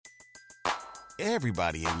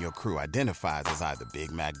Everybody in your crew identifies as either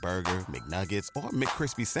Big Mac Burger, McNuggets, or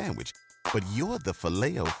McCrispy Sandwich. But you're the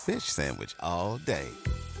Filet-O-Fish Sandwich all day.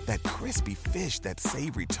 That crispy fish, that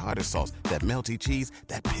savory tartar sauce, that melty cheese,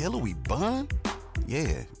 that pillowy bun.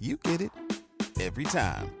 Yeah, you get it. Every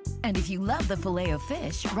time. And if you love the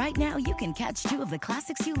Filet-O-Fish, right now you can catch two of the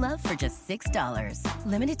classics you love for just $6.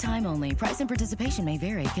 Limited time only. Price and participation may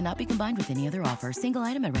vary. Cannot be combined with any other offer. Single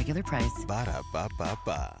item at regular price.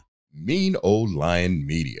 Ba-da-ba-ba-ba. Mean Old Lion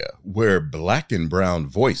Media, where black and brown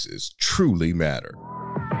voices truly matter.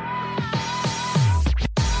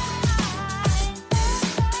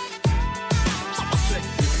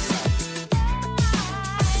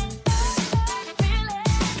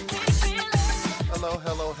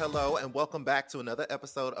 Hello, and welcome back to another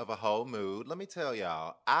episode of A Whole Mood. Let me tell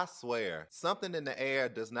y'all, I swear, something in the air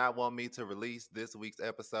does not want me to release this week's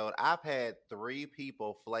episode. I've had 3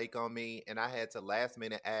 people flake on me, and I had to last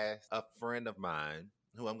minute ask a friend of mine,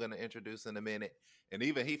 who I'm going to introduce in a minute, and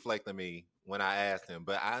even he flaked on me when I asked him,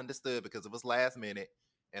 but I understood because it was last minute,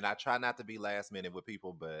 and I try not to be last minute with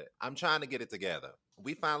people, but I'm trying to get it together.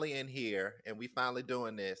 We finally in here, and we finally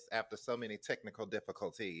doing this after so many technical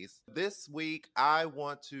difficulties. This week, I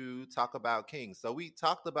want to talk about kings. So we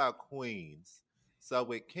talked about queens. So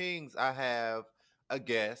with kings, I have a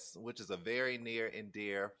guest, which is a very near and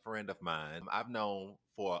dear friend of mine. I've known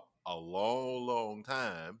for a long, long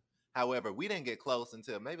time. However, we didn't get close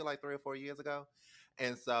until maybe like 3 or 4 years ago.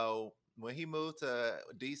 And so when he moved to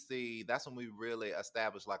DC, that's when we really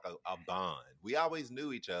established like a bond. We always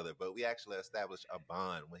knew each other, but we actually established a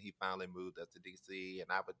bond when he finally moved up to DC.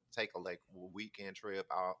 And I would take a weekend trip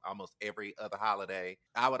almost every other holiday.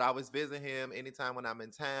 I would always visit him anytime when I'm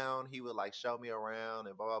in town. He would like show me around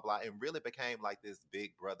and blah, blah, blah. And really became like this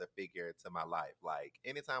big brother figure to my life. Like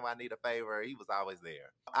anytime I need a favor, he was always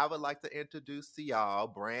there. I would like to introduce to y'all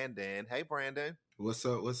Brandon. Hey, Brandon. What's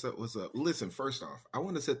up? Listen, first off, I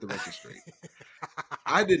want to set the record straight.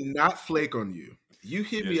 I did not flake on you. You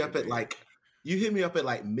hit me up at like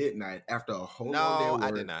midnight after a whole long day of work.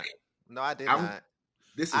 I did not. No, I did not.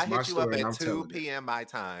 This is my story. I hit you up up at 2 p.m. my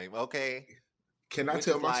time, okay? Can I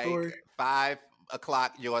tell my story? 5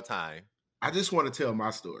 o'clock your time. I just want to tell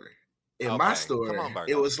my story. In my my story, come on,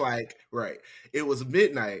 it was like, it was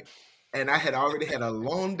midnight, and I had already had a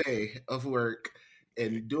long day of work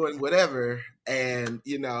and doing whatever. And,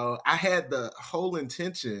 I had the whole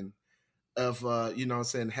intention of,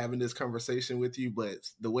 having this conversation with you. But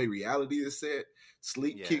the way reality is set,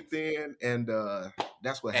 sleep kicked in. And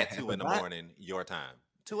that's what happened. At 2 in the morning, your time.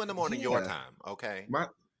 2 in the morning, your time. Okay.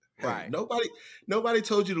 Right. Nobody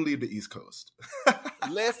told you to leave the East Coast.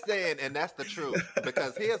 Listen, and that's the truth.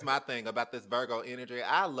 Because here's my thing about this Virgo energy.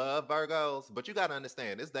 I love Virgos, but you got to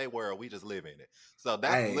understand, this day world, we just live in it. So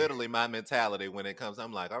that's literally my mentality when it comes.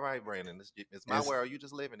 I'm like, all right, Brandon, it's my world. You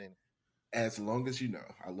just living in it. As long as you know.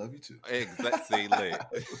 I love you too. Exactly.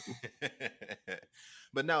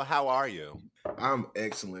 But no, how are you? I'm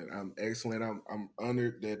excellent. I'm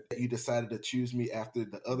honored that you decided to choose me after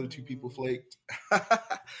the other 2 people flaked. But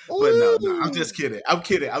no, I'm just kidding. I'm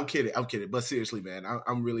kidding. But seriously, man,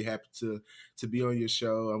 I'm really happy to be on your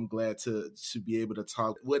show. I'm glad to be able to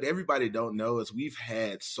talk. What everybody don't know is we've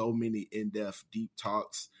had so many in-depth, deep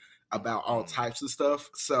talks about all types of stuff.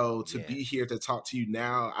 So to be here to talk to you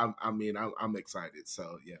now, I'm excited.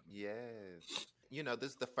 So yeah. Yes.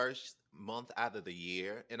 This is the first month out of the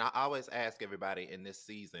year. And I always ask everybody in this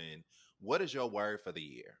season, what is your word for the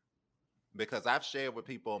year? Because I've shared with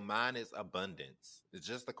people, mine is abundance. It's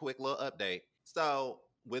just a quick little update. So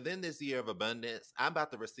within this year of abundance, I'm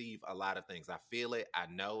about to receive a lot of things. I feel it. I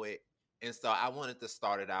know it. And so I wanted to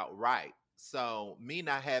start it out right. So me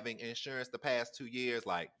not having insurance the past 2 years,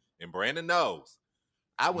 and Brandon knows,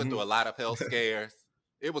 I went through a lot of health scares.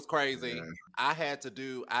 It was crazy. Yeah. I had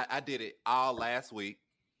to I did it all last week.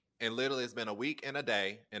 And literally it's been a week and a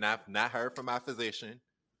day. And I've not heard from my physician.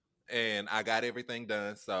 And I got everything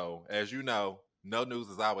done. So as you know, no news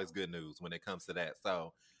is always good news when it comes to that.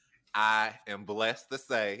 So I am blessed to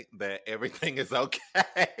say that everything is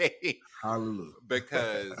okay. Hallelujah.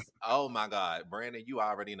 Because, oh my God, Brandon, you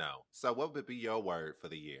already know. So what would be your word for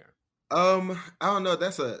the year? I don't know.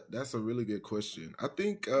 That's a really good question. I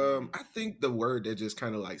think the word that just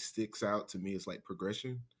kind of like sticks out to me is like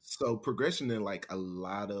progression. So progression in like a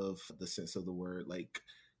lot of the sense of the word, like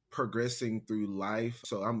progressing through life.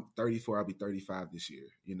 So I'm 34, I'll be 35 this year,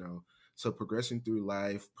 So progressing through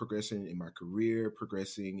life, progressing in my career,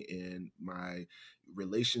 progressing in my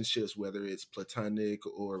relationships, whether it's platonic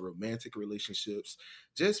or romantic relationships,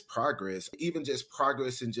 just progress, even just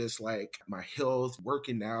progress in just like my health,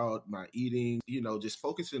 working out, my eating, just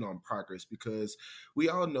focusing on progress, because we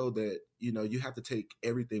all know that, you have to take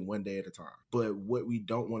everything one day at a time. But what we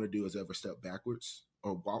don't want to do is ever step backwards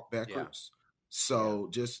or walk Yeah. backwards. Yeah. So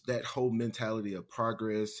just that whole mentality of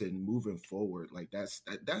progress and moving forward, like that's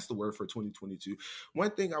the word for 2022.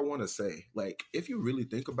 One thing I want to say, like if you really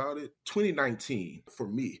think about it, 2019 for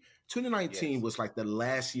me, 2019 Yes. was like the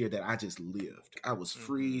last year that I just lived. I was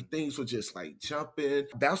free. Mm-hmm. Things were just like jumping.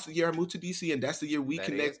 That's the year I moved to DC, and that's the year we That is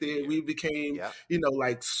the connected. year. We became, Yep.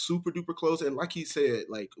 like super duper close. And like he said,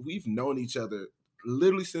 like we've known each other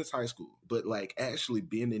literally since high school, but like actually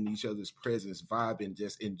being in each other's presence, vibing,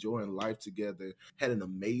 just enjoying life together. Had an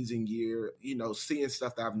amazing year, seeing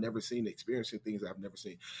stuff that I've never seen, experiencing things I've never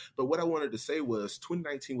seen. But what I wanted to say was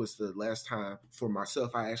 2019 was the last time for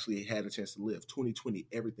myself I actually had a chance to live. 2020,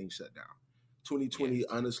 everything shut down. 2020, Yes.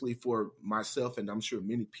 honestly, for myself, and I'm sure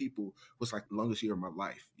many people, was like the longest year of my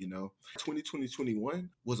life. 2020,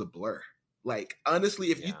 21 was a blur. Like, honestly,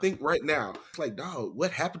 if you Yeah. think right now, it's like, dog,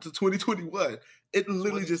 what happened to 2021? It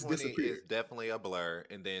literally just 2020 disappeared. is definitely a blur,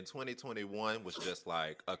 and then 2021 was just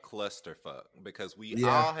like a clusterfuck because we Yeah,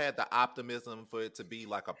 all had the optimism for it to be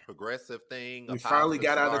like a progressive thing, a we finally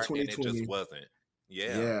positive got out of start, and it just 2020. wasn't.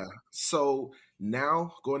 Yeah. Yeah. So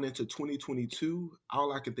now going into 2022,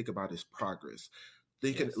 all I can think about is progress.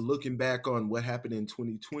 Yes. Looking back on what happened in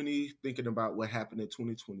 2020, thinking about what happened in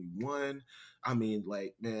 2021. I mean,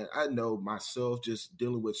 like, man, I know myself just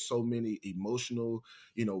dealing with so many emotional,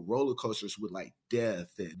 roller coasters with like death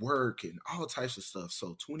and work and all types of stuff.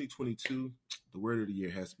 So 2022, the word of the year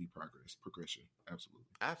has to be progress, progression. Absolutely.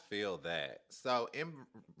 I feel that. So, in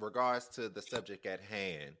regards to the subject at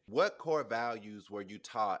hand, what core values were you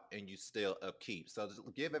taught and you still upkeep? So, just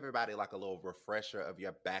give everybody like a little refresher of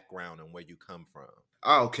your background and where you come from.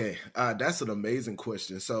 Okay, that's an amazing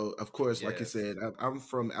question. So, of course, like you Yes. said, I'm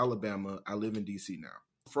from Alabama. I live in DC now.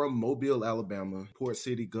 From Mobile, Alabama, Port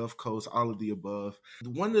City, Gulf Coast, all of the above.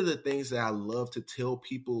 One of the things that I love to tell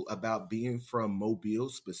people about being from Mobile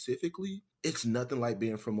specifically, it's nothing like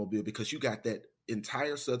being from Mobile because you got that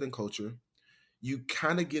entire Southern culture. You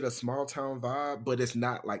kind of get a small town vibe, but it's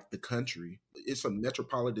not like the country. It's a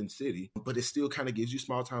metropolitan city, but it still kind of gives you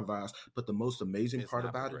small town vibes. But the most amazing It's part not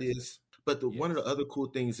about it progressive. is, but one of the Yes. other cool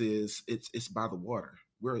things is it's by the water.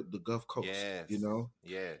 We're at the Gulf Coast, Yes.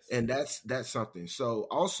 Yes. and that's something. So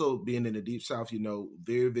also being in the deep south,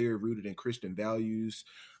 very very rooted in Christian values.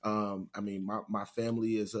 I mean, my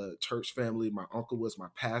family is a church family. My uncle was my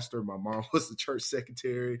pastor. My mom was the church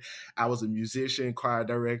secretary. I was a musician, choir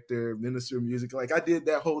director, minister of music. Like I did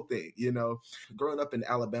that whole thing. Growing up in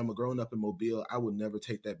Alabama, growing up in Mobile, I would never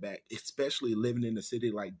take that back. Especially living in a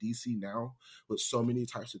city like DC now, with so many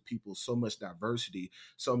types of people, so much diversity,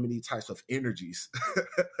 so many types of energies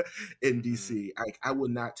in Mm-hmm. DC. I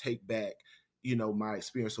would not take back my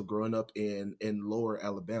experience of growing up in lower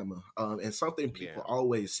Alabama. And something people Yeah.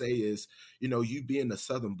 always say is, you being a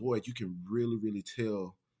Southern boy, you can really really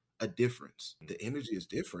tell a difference. The energy is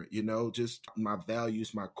different. Just my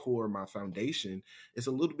values, my core, my foundation is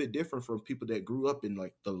a little bit different from people that grew up in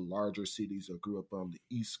like the larger cities or grew up on the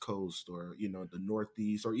East Coast or the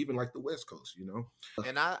Northeast or even like the West Coast.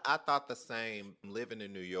 And I thought the same living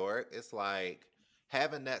in New York. It's like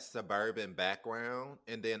having that suburban background.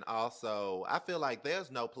 And then also, I feel like there's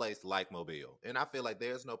no place like Mobile. And I feel like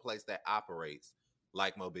there's no place that operates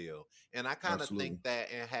like Mobile. And I kind of think Absolutely. that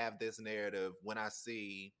and have this narrative when I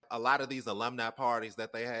see a lot of these alumni parties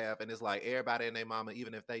that they have. And it's like everybody and their mama,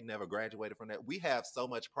 even if they never graduated from that, we have so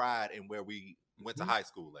much pride in where we went to Mhm. high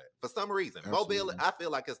school at. For some reason, Mobile, Absolutely. I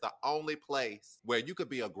feel like it's the only place where you could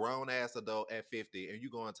be a grown ass adult at 50 and you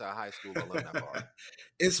go into a high school alumni party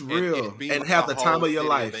It's and it real be and like a have the time whole of your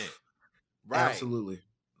city event. life. Right. Absolutely.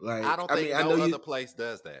 I Like, don't I think mean, I no know other you. place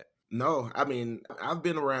does that. No, I mean, I've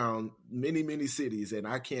been around many, many cities and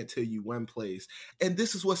I can't tell you one place. And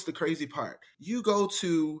this is what's the crazy part. You go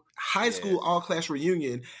to high school Yes. all class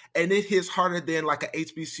reunion and it hits harder than like a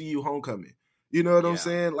HBCU homecoming. You know what I'm Yeah.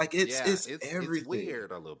 saying? Like Yeah, it's it's everything.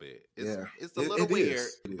 weird a little bit. It's Yeah. it's a little It weird,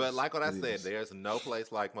 is. It but is. like what I It said, is. there's no place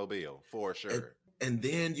like Mobile for and, sure. and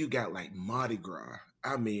then you got like Mardi Gras.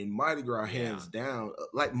 I mean, Mardi Gras Yeah. hands down,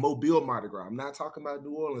 like Mobile Mardi Gras. I'm not talking about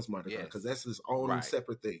New Orleans Mardi Gras because Yes. that's its own Right.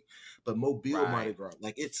 separate thing. But Mobile Mardi Right. Gras,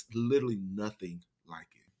 like it's literally nothing like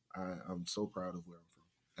it. I'm so proud of where I'm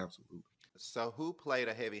from. Absolutely. So who played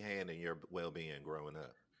a heavy hand in your well-being growing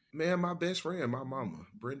up? Man, my best friend, my mama,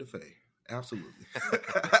 Brenda Faye. Absolutely.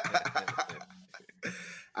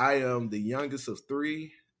 I am the youngest of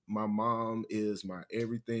three. My mom is my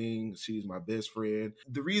everything. She's my best friend.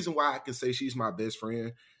 The reason why I can say she's my best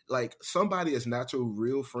friend, like somebody is not your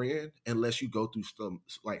real friend unless you go through some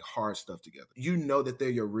like hard stuff together. You know that they're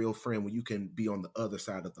your real friend when you can be on the other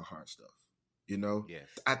side of the hard stuff. You know, Yes.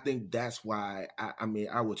 I think that's why I mean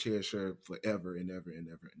I will cherish her forever and ever and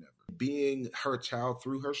ever and ever. Being her child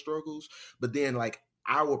through her struggles, but then like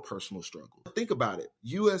our personal struggle. Think about it.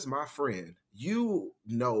 You as my friend, you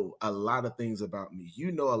know a lot of things about me.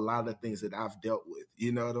 You know a lot of things that I've dealt with.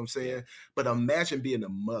 You know what I'm saying? Yes. But imagine being a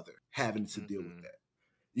mother having to deal with Mm-hmm. that.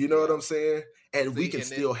 You know what Yeah. I'm saying? And we See, can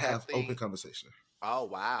and this, still I have open think, conversation. oh,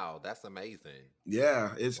 wow. That's amazing.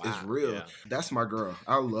 Yeah, it's Wow. real. Yeah. That's my girl.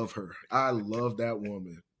 I love her. I love that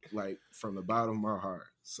woman like from the bottom of my heart.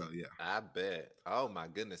 So yeah. I bet. Oh my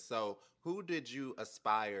goodness. So, who did you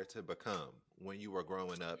aspire to become when you were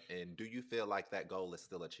growing up? And do you feel like that goal is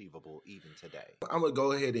still achievable even today? I'm gonna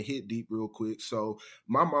go ahead and hit deep real quick. So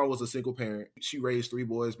my mom was a single parent. She raised three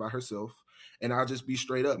boys by herself. And I'll just be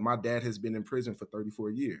straight up. My dad has been in prison for 34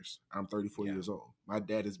 years. I'm 34 Yeah. years old. My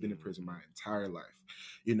dad has been in prison my Hmm. entire life.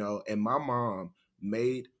 You know, and my mom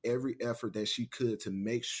made every effort that she could to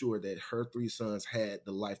make sure that her three sons had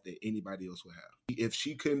the life that anybody else would have. If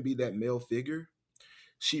she couldn't be that male figure,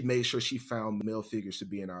 she made sure she found male figures to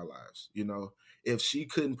be in our lives. You know, if she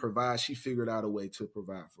couldn't provide, she figured out a way to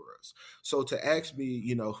provide for us. So to ask me,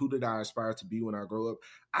 you know, who did I aspire to be when I grow up?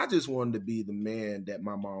 I just wanted to be the man that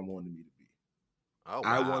my mom wanted me to be. Oh,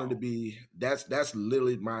 I wanted to wow. be that's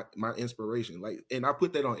literally my inspiration. Like, and I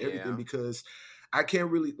put that on everything Yeah. because I can't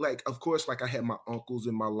really like, of course, like I had my uncles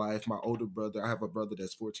in my life, my older brother. I have a brother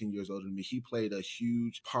that's 14 years older than me. He played a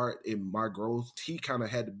huge part in my growth. He kind of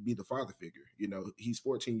had to be the father figure. You know, he's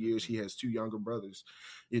 14 years, he Hmm. has two younger brothers,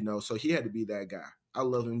 you know, so he had to be that guy. I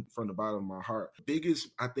love him from the bottom of my heart. Biggest,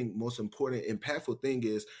 I think, most important, impactful thing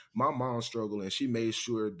is my mom struggled and she made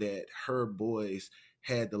sure that her boys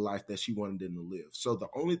had the life that she wanted them to live. So the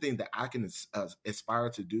only thing that I can aspire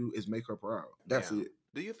to do is make her proud. That's Yeah. it.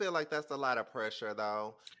 Do you feel like that's a lot of pressure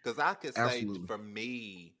though? Because I could say Absolutely. for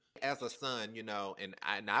me as a son,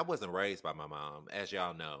 and I wasn't raised by my mom, as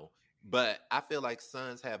y'all know, but I feel like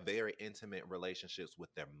sons have very intimate relationships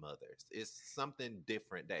with their mothers. It's something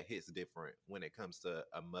different that hits different when it comes to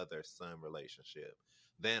a mother-son relationship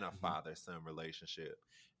than a Mhm. father-son relationship.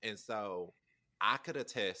 And so I could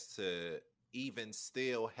attest to even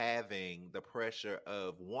still having the pressure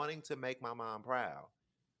of wanting to make my mom proud,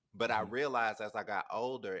 but I Mhm. realized as I got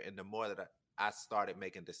older and the more that I started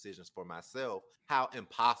making decisions for myself, how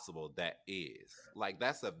impossible that is. Like,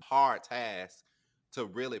 that's a hard task to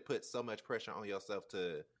really put so much pressure on yourself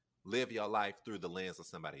to live your life through the lens of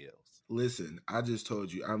somebody else. Listen, I just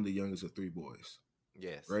told you I'm the youngest of three boys,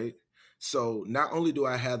 Yes. right? So not only do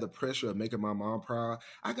I have the pressure of making my mom proud,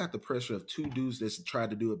 I got the pressure of two dudes that tried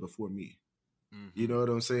to do it before me. You know Mm-hmm. what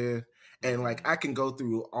I'm saying? And like Mm-hmm. I can go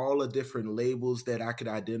through all the different labels that I could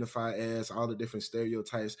identify as, all the different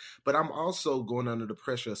stereotypes, but I'm also going under the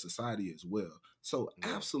pressure of society as well. So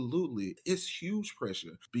Yes. absolutely, it's huge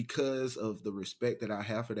pressure because of the respect that I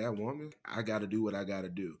have for that woman. I got to do what I got to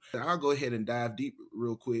do. I'll go ahead and dive deep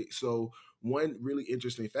real quick. So one really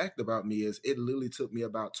interesting fact about me is it literally took me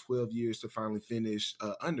about 12 years to finally finish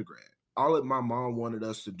undergrad. All that my mom wanted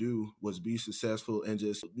us to do was be successful and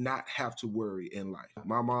just not have to worry in life.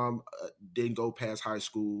 My mom didn't go past high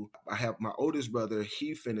school. I have my oldest brother,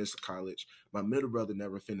 he finished college. My middle brother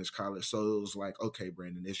never finished college. So it was like, okay,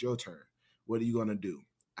 Brandon, it's your turn. What are you going to do?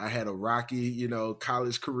 I had a rocky, you know,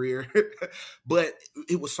 college career, but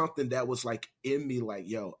it was something that was like in me, like,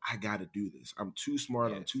 yo, I got to do this. I'm too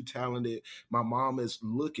smart. I'm Yes. too talented. My mom is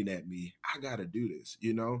looking at me. I got to do this,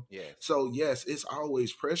 you know? Yes. So yes, it's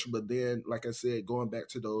always pressure, but then, like I said, going back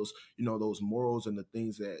to those, you know, those morals and the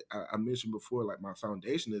things that I mentioned before, like my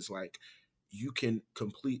foundation is like you can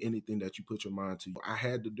complete anything that you put your mind to. I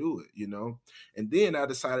had to do it, you know, and then I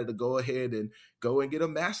decided to go ahead and go and get a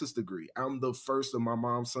master's degree. I'm the first of my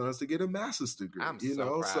mom's sons to get a master's degree, I'm you so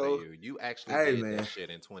know. proud of So you. You actually hey, did that man, shit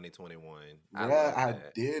in 2021. I bruh, love I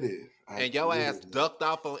that. did it. I And your did ass it. ducked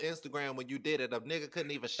off on Instagram when you did it. A nigga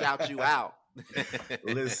couldn't even shout you out.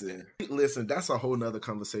 Listen, that's a whole nother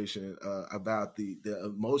conversation about the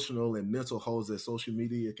emotional and mental holds that social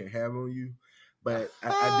media can have on you. But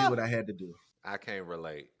I did what I had to do. I can't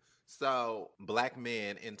relate. So, black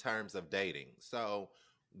men in terms of dating. So,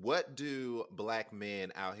 what do black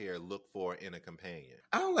men out here look for in a companion?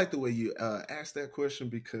 I don't like the way you asked that question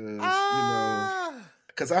because, you know, Ah,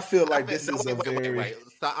 because I feel I like feel this no. is a Wait, wait, wait, very wait.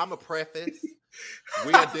 So, I'm a preface.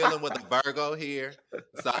 We are dealing with a Virgo here.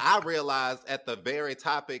 So I realized at the very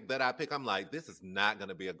topic that I pick, I'm like, this is not going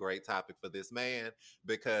to be a great topic for this man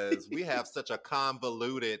because we have such a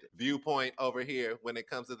convoluted viewpoint over here when it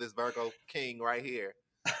comes to this Virgo king right here.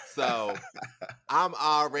 So I'm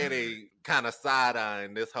already kind of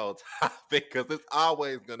side-eyeing this whole topic because it's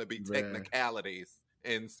always going to be Man, technicalities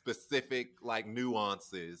and specific like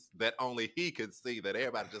nuances that only he could see that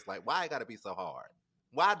everybody just like, why it got to be so hard?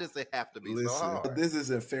 Why does it have to be so listen, hard? this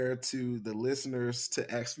isn't fair to the listeners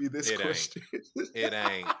to ask me this It ain't. question. It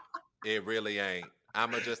ain't. It really ain't.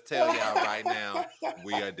 I'm going to just tell y'all right now,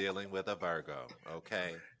 we are dealing with a Virgo,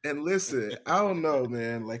 okay? And listen, I don't know,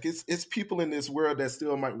 man. Like it's people in this world that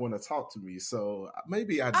still might want to talk to me. So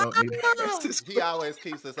maybe I don't need to ask this He question. always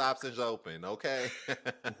keeps his options open, okay?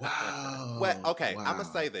 Well, Wow. okay, I'm gonna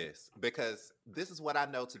Wow. say this because this is what I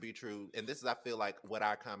know to be true, and this is I feel like what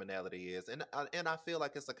our commonality is, and I feel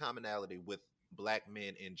like it's a commonality with Black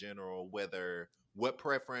men in general, whether what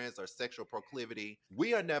preference or sexual proclivity,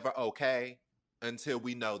 we are never okay until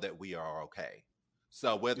we know that we are okay.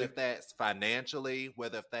 So whether Yeah. if that's financially,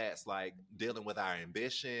 whether if that's like dealing with our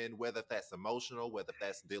ambition, whether if that's emotional, whether if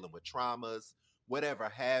that's dealing with traumas, whatever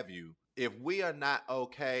have you, if we are not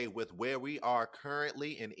okay with where we are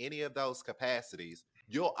currently in any of those capacities,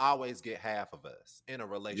 you'll always get half of us in a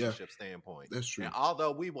Yeah, relationship standpoint. that's And true.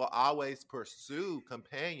 although we will always pursue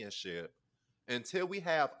companionship until we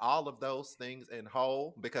have all of those things in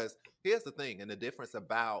whole, because here's the thing, and the difference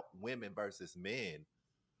about women versus men,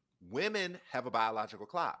 women have a biological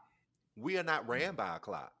clock. We are not ran by a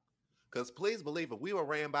clock. Because please believe it, we were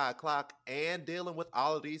ran by a clock and dealing with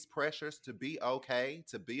all of these pressures to be okay,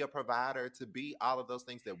 to be a provider, to be all of those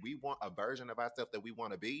things that we want, a version of ourselves that we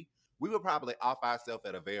want to be, we were probably off ourselves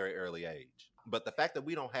at a very early age. But the fact that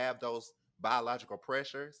we don't have those biological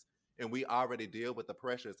pressures and we already deal with the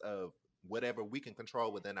pressures of whatever we can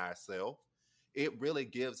control within ourselves, it really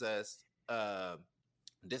gives us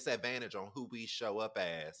disadvantage on who we show up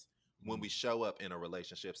as when we show up in a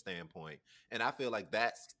relationship standpoint. And I feel like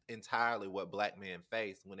that's entirely what Black men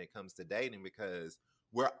face when it comes to dating because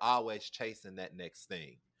we're always chasing that next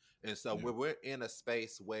thing. And so Yeah. when we're in a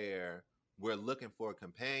space where we're looking for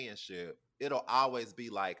companionship, it'll always be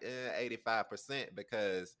like 85%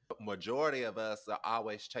 because majority of us are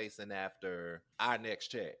always chasing after our next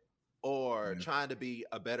check or Yeah. trying to be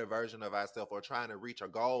a better version of ourselves or trying to reach a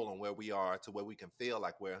goal on where we are to where we can feel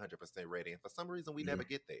like we're 100% ready. And for some reason, we Yeah. never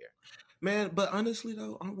get there. Man, but honestly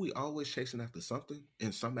though, aren't we always chasing after something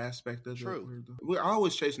in some aspect of that True. word? Though? We're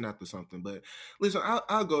always chasing after something. But listen,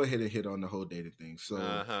 I'll go ahead and hit on the whole dating thing. So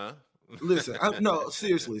Uh huh. listen, no,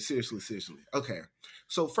 seriously. Okay.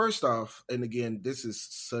 So first off, and again, this is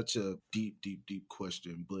such a deep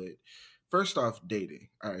question, but first off, dating.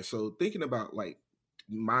 All right. So thinking about like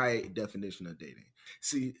my definition of dating.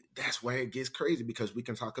 See, that's where it gets crazy because we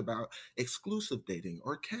can talk about exclusive dating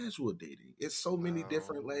or casual dating. It's so many Oh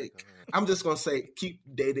different my like God. I'm just gonna say keep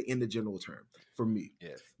dating in the general term for me.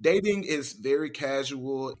 Yes. Dating is very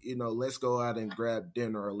casual, let's go out and grab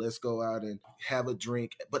dinner or let's go out and have a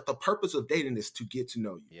drink. But the purpose of dating is to get to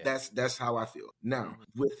know you. Yes. That's how I feel. Now, Mhm.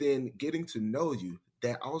 within getting to know you,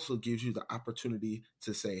 that also gives you the opportunity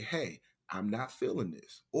to say, hey, I'm not feeling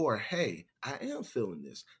this. Or, hey, I am feeling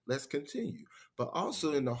this. Let's continue. But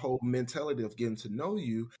also in Mhm. the whole mentality of getting to know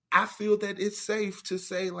you, I feel that it's safe to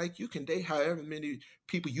say, like, you can date however many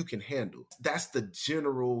people you can handle. That's the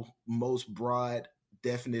general, most broad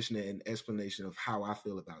definition and explanation of how I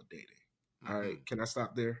feel about dating. All right. Mhm. Can I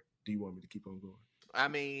stop there? Do you want me to keep on going? I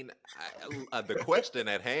mean, the question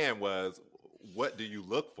at hand was, what do you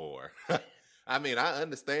look for? I mean, I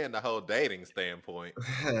understand the whole dating standpoint.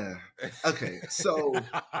 Okay. So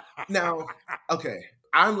now, okay.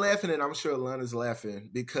 I'm laughing and I'm sure Alana's laughing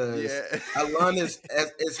because Yeah.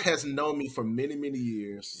 Alana has known me for many, many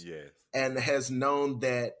years Yes. and has known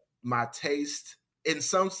that my taste in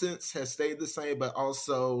some sense has stayed the same, but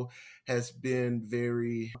also has been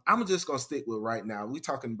very, I'm just going to stick with right now. We're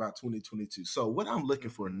talking about 2022. So what I'm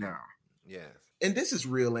looking for Mhm. now, Yes. and this is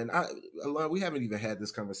real, and Alana, we haven't even had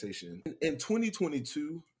this conversation. In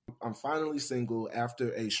 2022, I'm finally single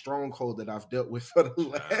after a stronghold that I've dealt with for the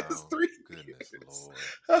last Child. 3 Goodness Lord.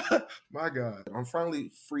 years. My God, I'm finally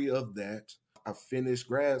free of that. I finished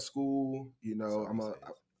grad school. So he says.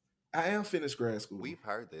 I am finished grad school. We've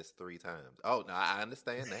heard this 3 times. Oh, no, I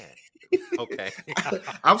understand that. Okay.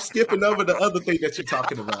 I'm skipping over the other thing that you're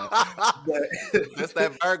talking about, but That's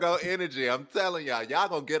that Virgo energy. I'm telling y'all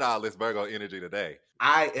gonna get all this Virgo energy today.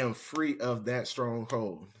 I am free of that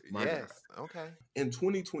stronghold. My God. Yes. Okay. In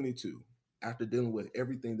 2022. after dealing with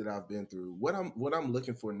everything that I've been through. What I'm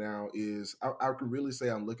looking for now is I could really say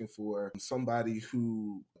I'm looking for somebody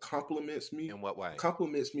who In what way?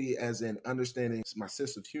 compliments me as in understanding my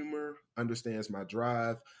sense of humor, understands my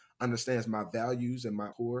drive, understands my values and my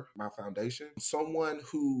core, my foundation. Someone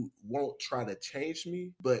who won't try to change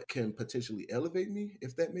me, but can potentially elevate me,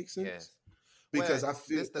 if that makes sense. Yes. Well, Because I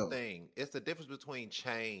feel, this the thing. It's the difference between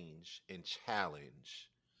change and challenge.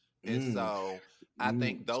 And mm, so I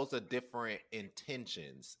think mm, those are different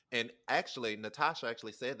intentions. And actually, Natasha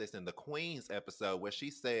actually said this in the Queen's episode where she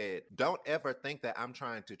said, don't ever think that I'm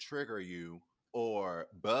trying to trigger you or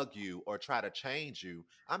bug you or try to change you.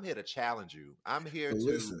 I'm here to challenge you. I'm here but to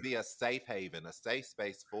listen, be a safe haven, a safe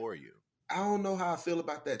space for you. I don't know how I feel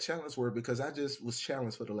about that challenge word because I just was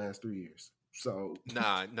challenged for the last 3 years. So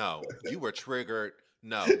Nah, no, you were triggered.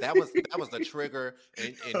 No, that was the trigger,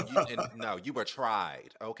 and no, you were tried.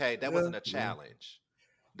 Okay, that yeah, wasn't a yeah, challenge.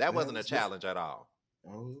 That yeah, wasn't a it's challenge at all.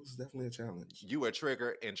 oh, it was definitely a challenge. You were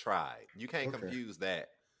triggered and tried. You can't Okay. confuse that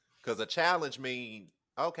because a challenge mean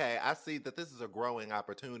okay. I see that this is a growing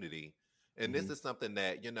opportunity, and this Hmm. is something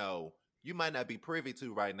that you might not be privy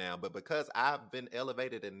to right now, but because I've been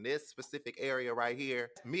elevated in this specific area right here,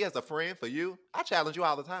 me as a friend for you, I challenge you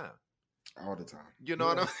all the time. All the time. You know You're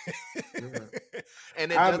what right. I'm You're right.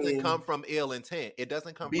 And it I doesn't come mean, from ill intent. It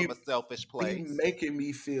doesn't come be from a selfish be place. making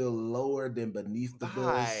me feel lower than beneath the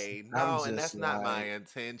bus. Bye. I'm No, and just that's not my like,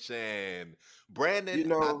 intention. Brandon, you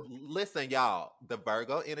know, listen, y'all, the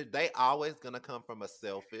Virgo energy, they always gonna come from a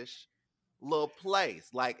selfish little place.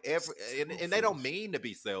 Like and they don't selfish. mean to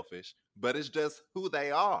be selfish, but it's just who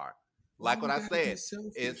they are. Why Like what we I gotta be said,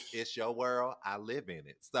 selfish? it's your world, I live in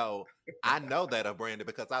it. So I know that of Brandon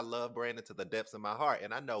because I love Brandon to the depths of my heart.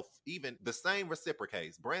 And I know even the same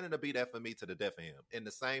reciprocates. Brandon will be there for me to the death of him. And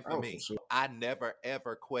the same for Oh, for me. sure. I never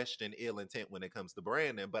ever question ill intent when it comes to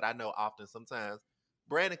Brandon, but I know often sometimes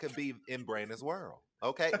Brandon could be in Brandon's world.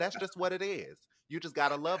 Okay. That's just what it is. You just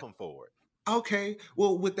gotta love him for it. Okay.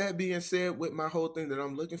 Well, with that being said, with my whole thing that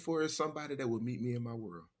I'm looking for is somebody that would meet me in my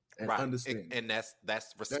world and Right. understand me. And that's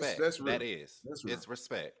That's respect. that's That real. is. That's real. It's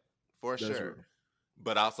respect for That's sure. real.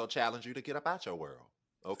 But also challenge you to get up out your world.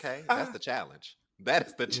 Okay? That's Ah, the challenge. That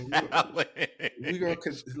is the we gonna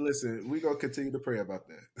challenge. listen. We gonna continue to pray about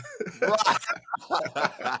Right.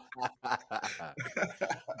 that.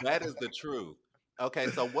 That is the truth. Okay,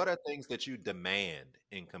 so what are things that you demand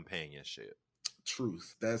in companionship?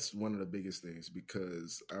 Truth. That's one of the biggest things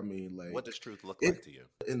because I mean, What like, does truth look it like to you?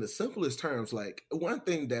 in the simplest terms, like one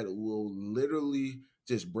thing that will literally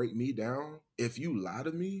just break me down if you lie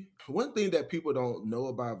to me. One thing that people don't know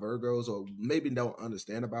about Virgos or maybe don't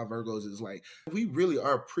understand about Virgos is like we really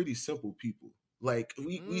are pretty simple people. Like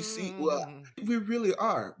we see well, Mm, we really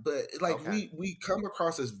are, but like okay. we come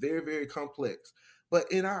across as very, very complex.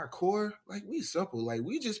 But in our core, like we simple, like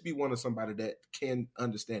we just be wanting somebody that can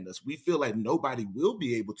understand us. We feel like nobody will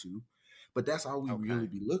be able to, but that's all we really Okay.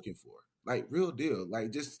 be looking for. Like real deal.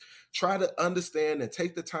 Like just try to understand and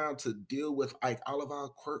take the time to deal with like all of our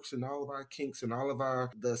quirks and all of our kinks and all of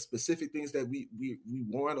our the specific things that we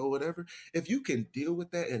want or whatever. If you can deal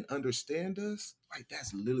with that and understand us, like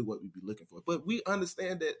that's literally what we be looking for. But we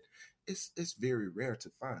understand that it's very rare to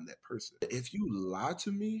find that person. If you lie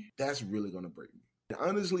to me, that's really gonna break me. And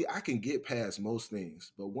honestly, I can get past most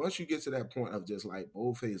things, but once you get to that point of just like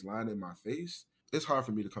boldface lying in my face, it's hard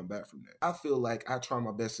for me to come back from that. I feel like I try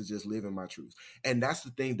my best to just live in my truth. And that's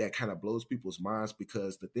the thing that kind of blows people's minds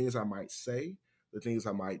because the things I might say, the things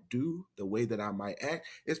I might do, the way that I might act,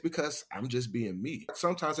 it's because I'm just being me.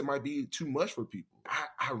 Sometimes it might be too much for people.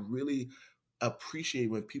 I really appreciate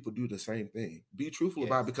when people do the same thing. Be truthful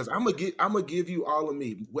about it Yes. because I'm gonna give you all of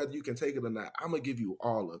me, whether you can take it or not. I'm gonna give you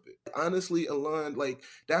all of it. Honestly, Alon, like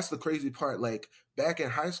that's the crazy part. Like back in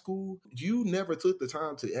high school, you never took the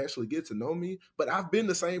time to actually get to know me, but I've been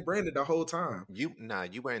the same Brandon the whole time.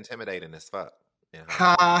 You were intimidating as fuck in high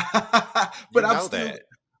school. But You I'm know still that.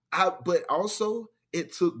 but also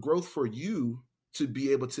it took growth for you to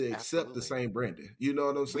be able to accept the Absolutely. same Brandon. You know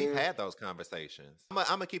what I'm We've saying? had those conversations. I'm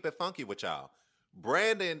gonna keep it funky with y'all.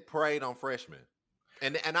 Brandon preyed on freshmen,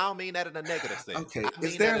 and I don't mean that in a negative sense. Okay. I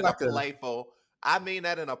Is mean that there in a like a playful. I mean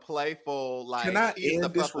that in a playful, can like I he used to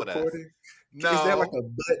end this fuck with us. recording? Is there like No, a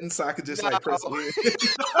button so I could just no. like press it?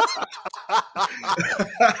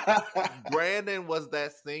 Brandon was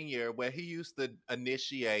that senior where he used to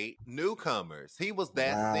initiate newcomers. He was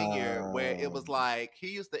that senior where it Wow. was like he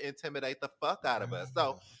used to intimidate the fuck out of us.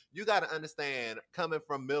 So Wow. you got to understand coming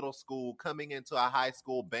from middle school, coming into a high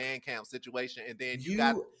school band camp situation, and then you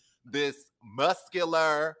got You this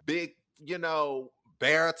muscular, big,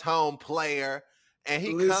 baritone player. And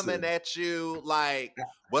he coming Listen, at you like,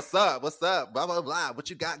 what's up? What's up? Blah, blah, blah. What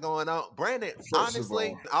you got going on? Brandon, first of all,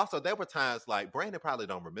 honestly, also, there were times like Brandon probably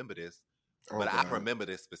don't remember this, oh but I God, remember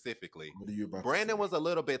this specifically. what are you about to say? Brandon was a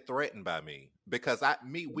little bit threatened by me because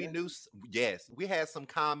we knew, yes, we had some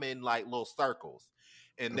common like little circles.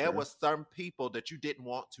 And there Okay. were some people that you didn't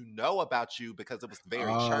want to know about you because it was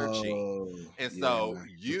very churchy. Oh, And yeah. so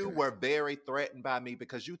you Okay. were very threatened by me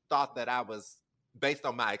because you thought that I was based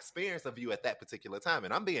on my experience of you at that particular time.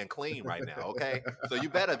 And I'm being clean right now, okay? So you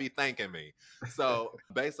better be thanking me. So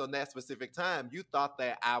based on that specific time, you thought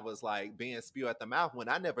that I was like being spew at the mouth when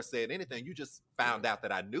I never said anything. You just found out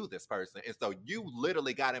that I knew this person. And so you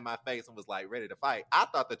literally got in my face and was like ready to fight. I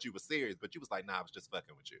thought that you were serious, but you was like, nah, I was just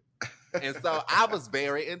fucking with you. And so I was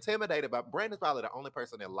very intimidated by Brandon's probably the only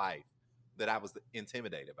person in life that I was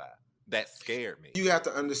intimidated by. That scared me. You have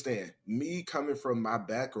to understand, me coming from my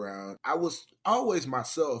background, I was always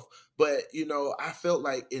myself, but I felt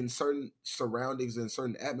like in certain surroundings and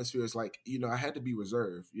certain atmospheres, like, I had to be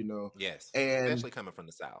reserved, Yes, and especially coming from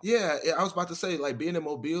the South. yeah, I was about to say, like, being in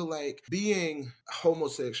Mobile, like being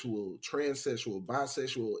homosexual, transsexual,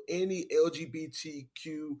 bisexual, any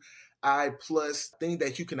LGBTQI plus thing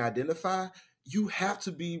that you can identify, you have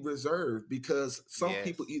to be reserved because some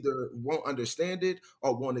people Yes. either won't understand it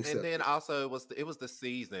or won't And accept then it. also it was the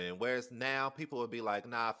season. Whereas now people would be like,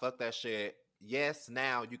 nah, fuck that shit. Yes,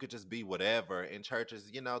 now you could just be whatever. In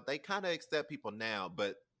churches, they kind of accept people now.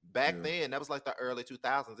 But back Yeah, then, that was like the early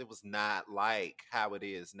 2000s. It was not like how it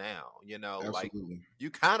is now. Like absolutely. you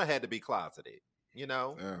kind of had to be closeted.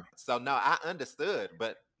 Yeah. So no, I understood,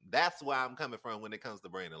 but that's where I'm coming from when it comes to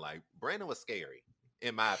Brandon. Like Brandon was scary,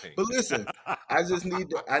 in my But opinion. listen,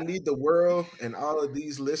 I need the world and all of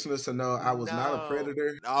these listeners to know I was not a No.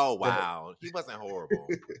 predator. Oh That wow. He wasn't horrible.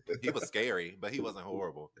 He was scary, but he wasn't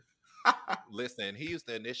horrible. Listen, he used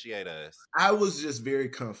to initiate us. I was just very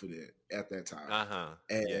confident at that time. Uh-huh.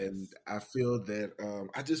 And Yes. I feel that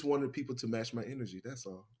I just wanted people to match my energy. That's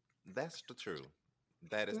all. That's the truth.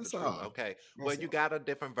 That is the That's truth. all. Okay. Well, That's you all. got a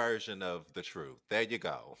different version of the truth. There you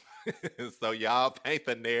go. So y'all paint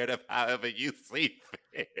the narrative however you see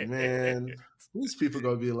fit. Man, these people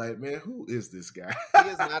gonna be like, man, who is this guy? He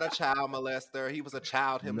is not a child molester. He was a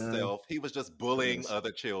child None. himself. He was just bullying Listen,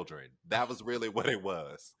 other children. That was really what it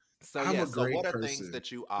was. So I'm yeah, a so great what are things person.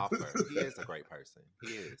 that you offer? He is a great person. He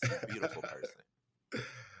is. He's a beautiful person.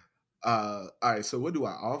 All right, so what do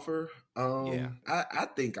I offer? Yeah. I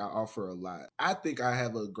think I offer a lot. I think I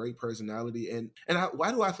have a great personality, and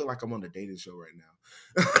why do I feel like I'm on a dating show right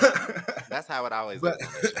now? That's how it always But is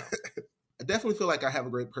on this show. I definitely feel like I have a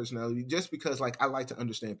great personality just because like I like to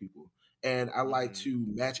understand people and I like Hmm. to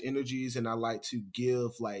match energies and I like to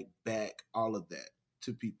give like back all of that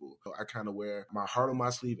to people. So I kind of wear my heart on my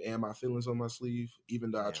sleeve and my feelings on my sleeve, even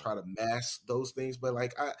though I Yeah, try to mask those things. But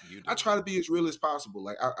like you I do. try to be as real as possible.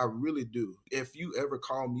 Like I really do. If you ever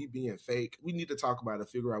call me being fake, we need to talk about it,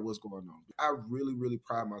 figure out what's going on. I really, really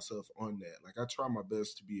pride myself on that. Like I try my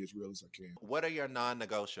best to be as real as I can. What are your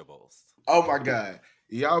non-negotiables? Oh my God.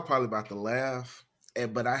 Y'all probably about to laugh,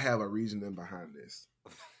 but I have a reasoning behind this.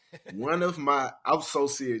 I'm so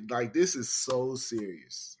serious. Like, this is so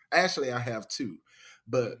serious. Actually, I have two,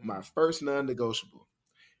 but my Hmm. first non negotiable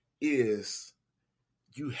is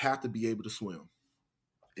you have to be able to swim.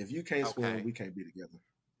 If you can't swim, Okay. we can't be together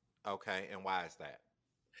Okay. And why is that?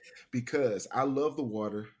 because I love the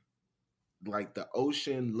water. Like the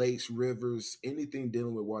ocean, lakes, rivers, anything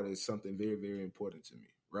dealing with water is something very, very important to me,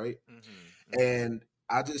 right? Hmm. Hmm. And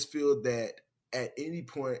I just feel that at any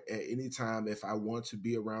point, at any time, if I want to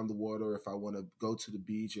be around the water, if I want to go to the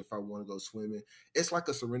beach, if I want to go swimming, it's like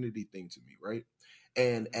a serenity thing to me, right?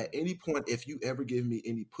 And at Hmm. any point, if you ever give me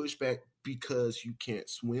any pushback because you can't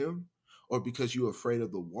swim or because you're afraid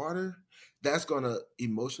of the water, that's gonna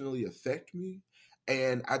emotionally affect me.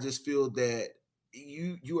 And I just feel that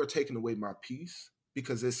you are taking away my peace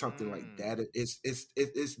because it's something like Mm. that.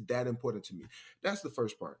 It's that important to me. That's the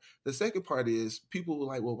first part. The second part is people were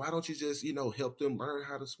like, well, why don't you just, help them learn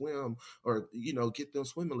how to swim or, get them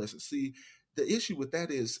swimming lessons? See, the issue with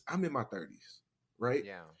that is I'm in my 30s, right?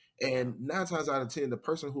 Yeah. Yeah. And 9 times out of 10, the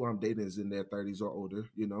person who I'm dating is in their 30s or older.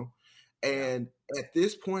 Yeah. And at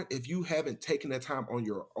this point, if you haven't taken the time on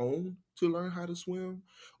your own to learn how to swim,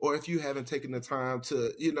 or if you haven't taken the time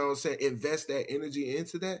to, invest that energy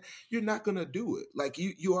into that, you're not gonna do it. Like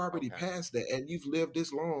you already Okay. past that and you've lived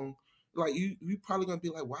this long. Like you probably gonna be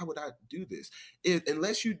like, why would I do this?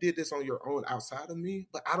 Unless you did this on your own outside of me,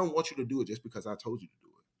 but I don't want you to do it just because I told you to do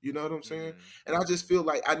it. You know what I'm saying? Hmm. And I just Hmm. feel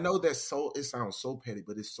like I know that it sounds so petty,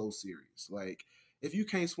 but it's so serious. Like if you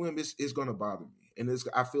can't swim, it's gonna bother me. And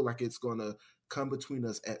I feel like it's gonna come between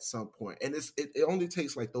us at some point. And it only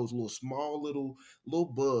takes like those little small little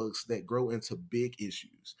bugs that grow into big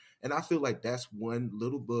issues. And I feel like that's one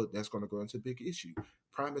little bug that's going to grow into a big issue.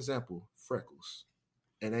 Prime example, freckles.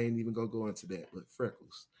 And I ain't even gonna go into that, but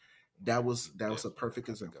freckles. You That was a definitely gonna perfect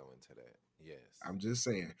have to example. go into that. Yes. I'm just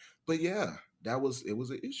saying. But yeah, it was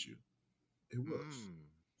an issue. It was. Mm.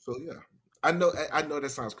 So yeah. I know that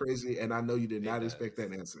sounds crazy, and I know you did It not expect does.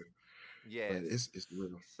 that answer, but Yes. it's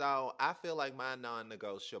real. So I feel like my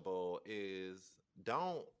non-negotiable is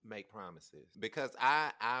don't make promises because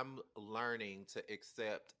I'm learning to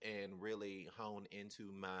accept and really hone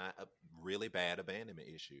into my really bad abandonment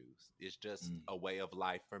issues. It's just Mm, a way of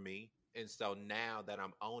life for me. And so now that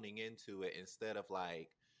I'm owning into it, instead of like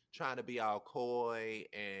trying to be all coy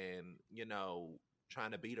and,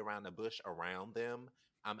 trying to beat around the bush around them,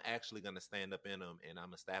 I'm actually going to stand up in them and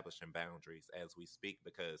I'm establishing boundaries as we speak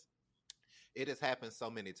because it has happened so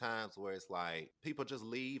many times where it's like people just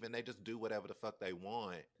leave and they just do whatever the fuck they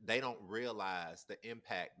want. They don't realize the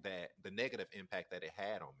negative impact that it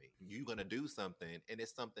had on me. You're going to do something and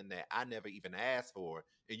it's something that I never even asked for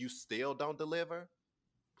and you still don't deliver.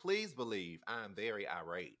 Please believe I'm very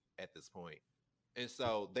irate at this point. And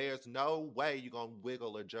so there's no way you're going to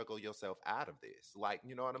wiggle or juggle yourself out of this. Like,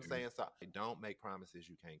 you know what I'm yeah, saying? So don't make promises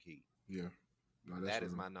you can't keep. yeah. No, that's That is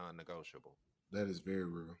real. my non negotiable. That is very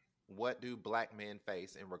real. What do black men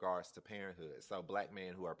face in regards to parenthood? So black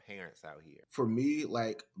men who are parents out here. For me,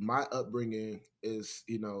 like my upbringing is,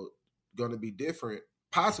 going to be different,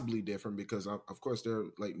 possibly different, because of course there are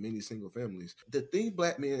like many single families. The thing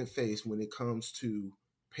black men face when it comes to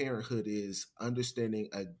parenthood is understanding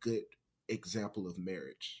a good example of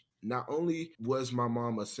marriage. Not only was my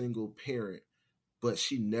mom a single parent, but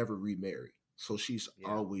she never remarried. So she's Yeah.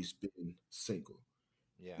 always been single.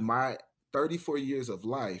 Yeah. My 34 years of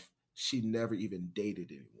life, she never even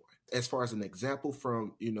dated anyone. As far as an example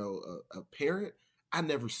from, a parent, I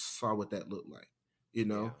never saw what that looked like. You Yeah.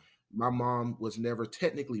 know, my mom was never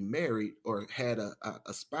technically married or had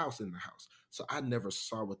a spouse in the house. So I never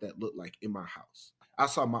saw what that looked like in my house. I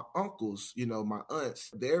saw my uncles, my aunts,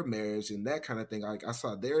 their marriage and that kind of thing. Like I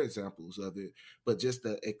saw their examples of it, but just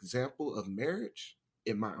the example of marriage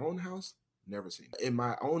in my own house, never seen. In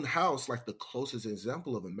my own house, like the closest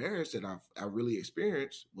example of a marriage that I really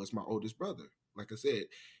experienced was my oldest brother. Like I said,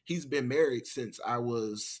 he's been married since I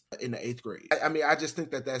was in the eighth grade. I mean, I just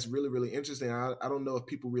think that that's really, really interesting. I don't know if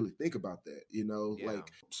people really think about that. Yeah.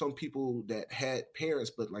 Like some people that had parents,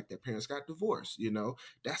 but like their parents got divorced.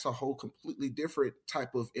 That's a whole completely different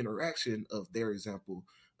type of interaction of their example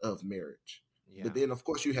of marriage. But Yeah. then, of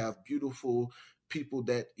course, you have beautiful people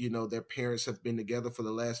that their parents have been together for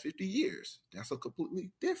the last 50 years. That's a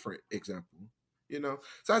completely different example.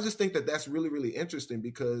 So I just think that that's really, really interesting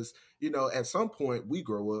because at some point we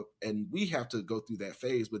grow up and we have to go through that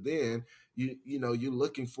phase, but then you're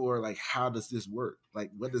looking for like, how does this work?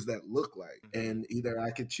 Like, what does that look like? Hmm. And either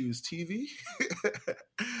I could choose TV,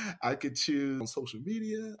 I could choose on social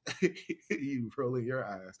media. You rolling your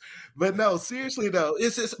eyes, but no, seriously though,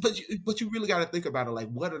 it's just, but you really got to think about it. Like,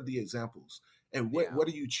 what are the examples, and what Yeah. what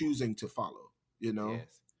are you choosing to follow?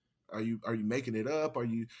 Yes. Are you making it up? Are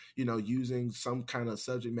you using some kind of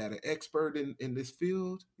subject matter expert in this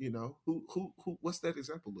field? Who what's that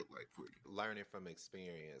example look like for you? Learning from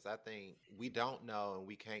experience. I think we don't know and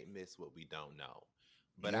we can't miss what we don't know.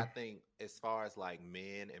 But Yeah, I think as far as like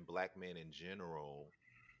men and black men in general,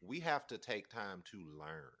 we have to take time to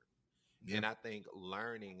learn. yeah, And I think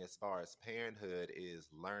learning as far as parenthood is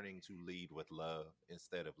learning to lead with love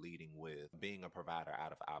instead of leading with being a provider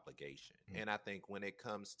out of obligation. mm, And I think when it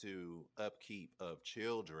comes to upkeep of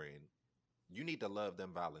children, you need to love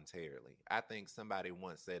them voluntarily. I think somebody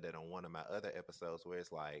once said that on one of my other episodes where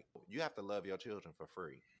it's like, you have to love your children for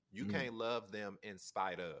free. You mm, can't love them in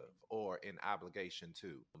spite of or in obligation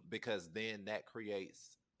to, because then that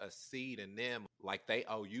creates a seed in them like they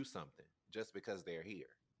owe you something just because they're here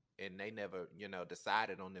and they never,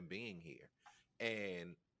 decided on them being here.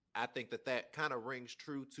 And I think that that kind of rings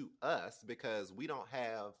true to us because we don't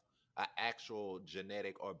have an actual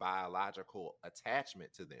genetic or biological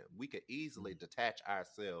attachment to them. We could easily mm, detach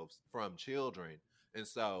ourselves from children. And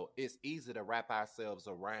so it's easy to wrap ourselves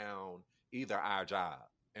around either our job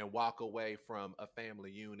and walk away from a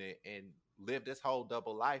family unit and live this whole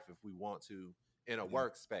double life if we want to in a yeah,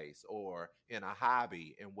 workspace or in a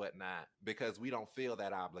hobby and whatnot because we don't feel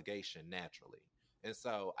that obligation naturally. And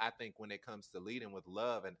so I think when it comes to leading with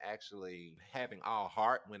love and actually having all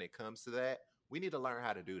heart when it comes to that, we need to learn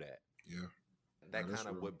how to do that. yeah. No, That kind that's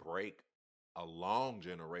of real. would break a long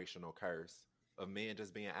generational curse of men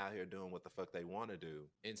just being out here doing what the fuck they want to do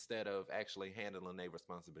instead of actually handling their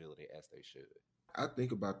responsibility as they should. I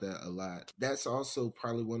think about that a lot. That's also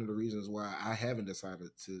probably one of the reasons why I haven't decided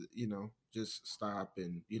to, just stop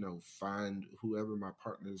and, find whoever my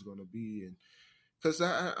partner is going to be. And because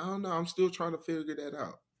I don't know, I'm still trying to figure that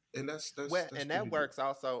out. And Well, that's and pretty that good. works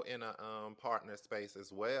also in a partner space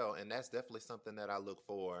as well, and that's definitely something that I look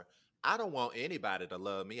for. I don't want anybody to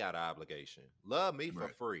love me out of obligation. Love me for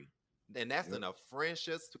Right. free, and that's Yep. in a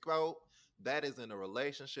friendship scope. That is in a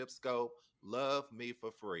relationship scope. Love me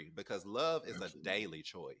for free because love is a Absolutely. daily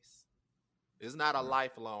choice. It's not a Right.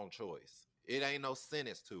 lifelong choice. It ain't no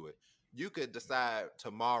sentence to it. You could decide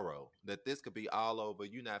tomorrow that this could be all over.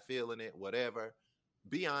 You're not feeling it, whatever.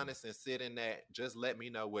 Be honest and sit in that. Just let me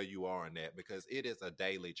know where you are in that because it is a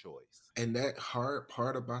daily choice. And that hard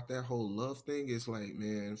part about that whole love thing is like,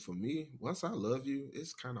 man, for me, once I love you,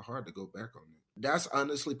 it's kind of hard to go back on it. That's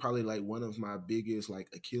honestly probably like one of my biggest like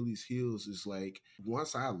Achilles heels is like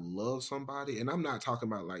once I love somebody, and I'm not talking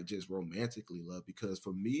about like just romantically love, because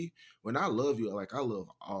for me, when I love you, like I love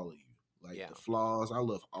all of you. Like Yeah. the flaws, I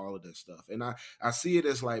love all of that stuff. And I see it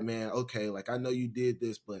as like, man, okay, like I know you did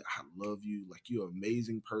this, but I love you. Like you're an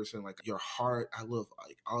amazing person. Like your heart, I love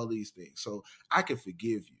like all these things. So I can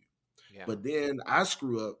forgive you. Yeah. But then I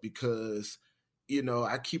screw up because,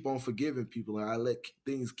 I keep on forgiving people and I let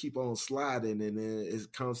things keep on sliding. And then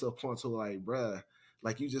it comes to a point to like, bruh,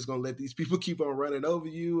 like you just gonna let these people keep on running over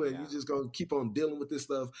you and you Yeah. just gonna keep on dealing with this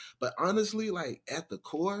stuff. But honestly, like at the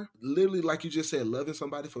core, literally, like you just said, loving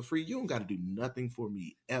somebody for free, you don't gotta do nothing for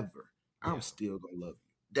me ever. I'm Yeah. still gonna love you.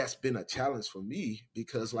 That's been a challenge for me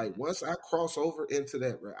because like Mm-hmm. once I cross over into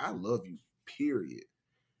that, right, I love you, period.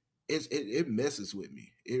 It messes with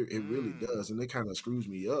me. It really Mm. does, and it kind of screws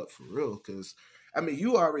me up for real. Because I mean,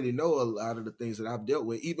 you already know a lot of the things that I've dealt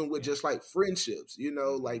with, even with Yeah. just like friendships.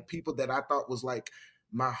 Mm-hmm. Like people that I thought was like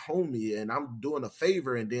my homie, and I'm doing a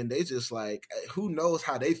favor, and then they just like who knows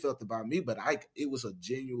how they felt about me, but it was a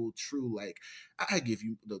genuine, true like I give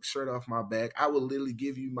you the shirt off my back. I would literally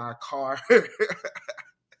give you my car.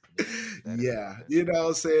 Yeah. That is Yeah, something. you know what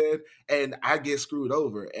I'm saying? And I get screwed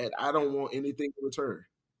over and I Yeah. don't want anything in return,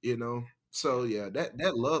 you know? So Yeah. yeah,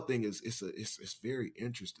 that love thing is it's very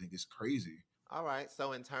interesting. It's crazy. All right.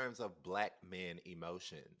 So, in terms of black men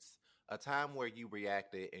emotions, a time where you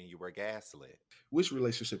reacted and you were gaslit. Which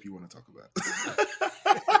relationship you want to talk about?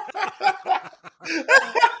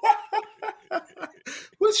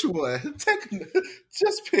 Which one?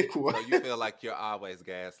 Just pick one. So, you feel like you're always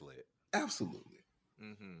gaslit. Absolutely.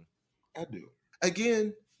 Mm-hmm. I do.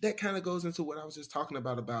 Again, that kind of goes into what I was just talking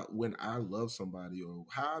about when I love somebody or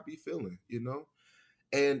how I be feeling.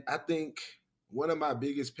 And I think one of my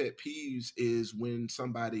biggest pet peeves is when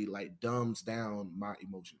somebody like dumbs down my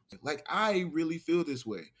emotions. Like I really feel this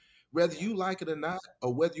way. Whether Yeah. you like it or not,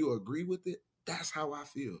 or whether you agree with it, that's how I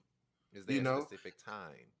feel. Is You there a know? specific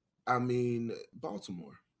time? I mean,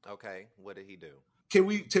 Baltimore. Okay. What did he do? Can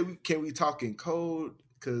we talk in code?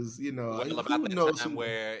 Because Well, about who that knows time who.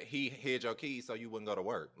 where he hid your keys so you wouldn't go to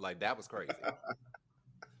work. Like, that was crazy.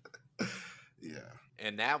 Yeah.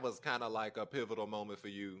 And that was kind of like a pivotal moment for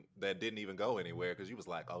you that didn't even go anywhere because you was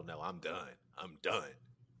like, oh no, I'm done. I'm done.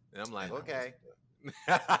 And I'm like, And I okay.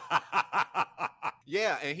 wasn't.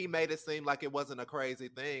 Yeah. And he made it seem like it wasn't a crazy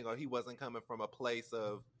thing or he wasn't coming from a place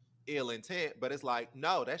of ill intent. But it's like,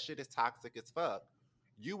 no, that shit is toxic as fuck.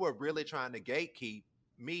 You were really trying to gatekeep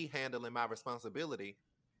me handling my responsibility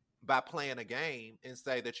by playing a game and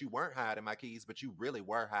say that you weren't hiding my keys, but you really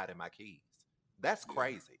were hiding my keys. That's Yeah.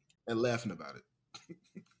 crazy. And laughing about it.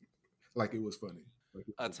 Like it was funny. Like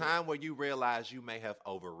it A was a joke. time where you realize you may have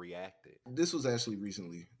overreacted. This was actually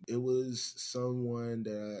recently. It was someone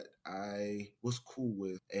that I was cool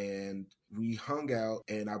with, and we hung out,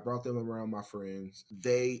 and I brought them around my friends.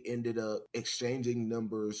 They ended up exchanging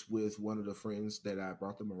numbers with one of the friends that I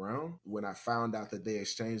brought them around. When I found out that they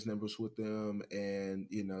exchanged numbers with them, and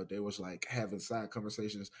they was like having side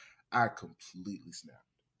conversations, I completely snapped.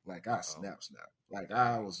 Like I Uh-oh. snapped. Like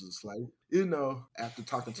I Right. was just like, after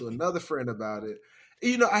talking to another friend about it,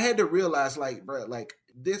 I had to realize, like, bro, like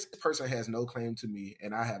this person has no claim to me,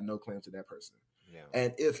 and I have no claim to that person. Yeah.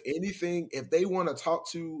 And if anything, if they want to talk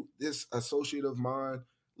to this associate of mine,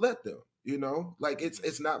 let them. Like it's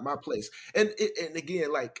Mm-hmm. not my place. And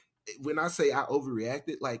again, like when I say I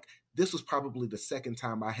overreacted, like this was probably the second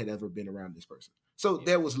time I had ever been around this person. So Yeah.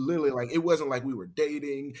 there was literally like it wasn't like we were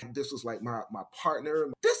dating. This was like my partner.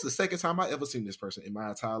 This is the second time I ever seen this person in my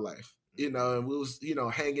entire life. and we was,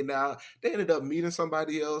 hanging out. They ended up meeting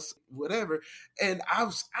somebody else, whatever. And I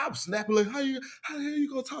was snapping like, how the hell you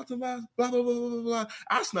gonna talk to my blah blah blah blah blah.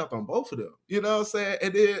 I snapped on both of them. You know what I'm saying?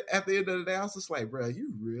 And then at the end of the day, I was just like, bro,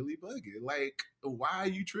 you really bugging. Like, why are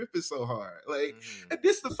you tripping so hard? Like, and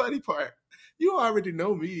this is the funny part. You already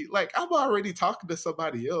know me. Like, I'm already talking to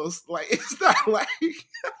somebody else. Like, it's not like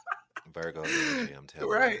Virgo energy, I'm telling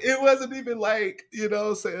right. you. It wasn't even like, what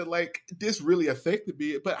I'm saying, like this really affected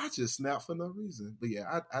me, but I just snapped for no reason. But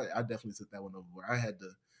yeah, I definitely took that one over. I had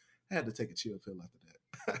to take a chill pill after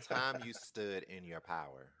A that. time you stood in your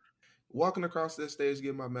power. Walking across that stage,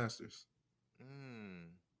 getting my master's. Mm.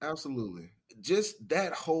 Absolutely. Just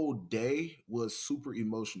that whole day was super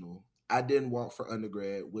emotional. I didn't walk for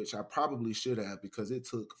undergrad, which I probably should have because it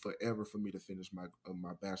took forever for me to finish my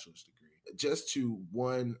bachelor's degree. Just to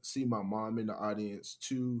one, see my mom in the audience,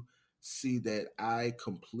 two, see that I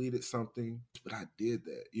completed something, but I did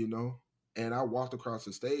that, and I walked across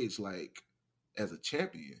the stage like as a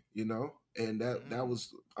champion, and that Mm.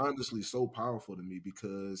 was honestly so powerful to me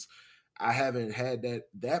because I haven't had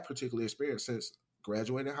that particular experience since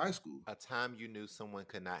graduating high school. A time you knew someone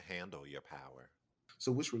could not handle your power.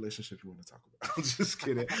 So, which relationship you want to talk about? I'm just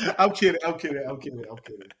kidding. I'm kidding. I'm kidding. I'm kidding. I'm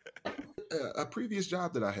kidding. A previous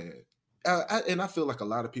job that I had. And I feel like a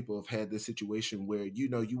lot of people have had this situation where you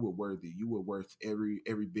were worthy, you were worth every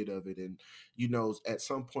bit of it, and at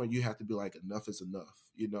some point you have to be like enough is enough.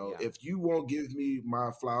 Yeah. If you won't give me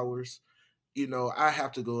my flowers, I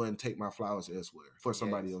have to go and take my flowers elsewhere for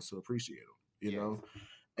somebody Yes. else to appreciate them. Yes.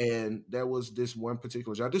 And there was this one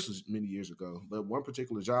particular job. This was many years ago, but one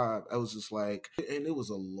particular job, I was just like, and it was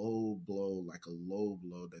a low blow, like a low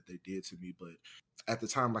blow that they did to me. But at the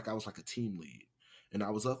time, like I was like a team lead, and I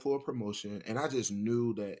was up for a promotion, and I just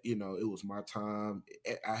knew that it was my time.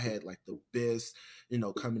 I had like the best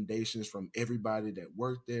commendations from everybody that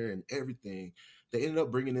worked there and everything. They ended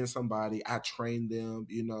up bringing in somebody. I trained them,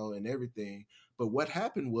 and everything. But what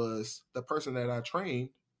happened was the person that I trained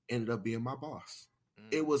ended up being my boss.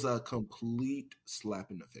 It Mm. was a complete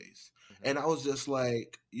slap in the face. And Mm-hmm. I was just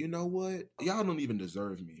like, you know what? Y'all don't even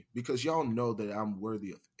deserve me because y'all know that I'm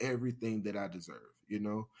worthy of everything that I deserve.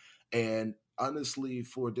 And honestly,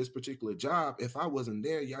 for this particular job, if I wasn't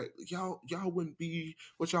there, y'all wouldn't be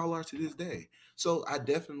what y'all are to this day. So I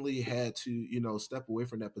definitely had to, step away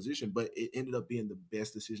from that position, but it ended up being the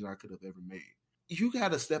best decision I could have ever made. You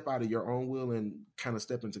got to step out of your own will and kind of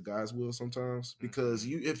step into God's will sometimes because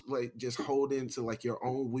Mm-hmm. if like just hold into like your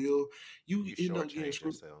own will, you You end up getting shortchange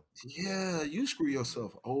screwed. yourself. Yeah, you screw Mm-hmm.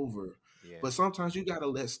 yourself over. But Yes. sometimes you gotta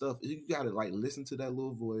let stuff. You gotta like listen to that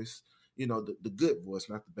little voice. The good voice,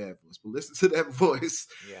 not the bad voice, but listen to that voice.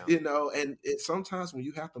 Yeah. And sometimes when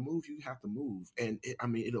you have to move, you have to move, and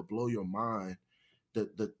it'll blow your mind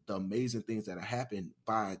the amazing things that have happened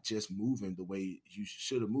by just moving the way you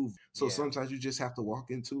should have moved. So Yeah. sometimes you just have to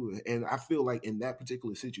walk into it. And I feel like in that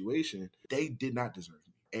particular situation, they did not deserve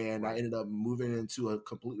me. And I Right. ended up moving into a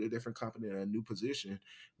completely different company and a new position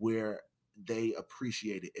where they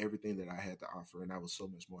appreciated everything that I had to offer. And I was so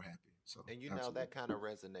much more happy. So And absolutely. that kind of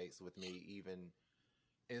resonates with me even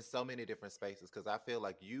in so many different spaces because I feel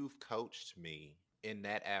like you've coached me in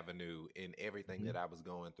that avenue in everything Mhm. that I was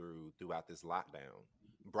going through throughout this lockdown.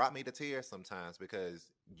 Brought me to tears sometimes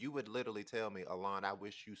because you would literally tell me, Alon, I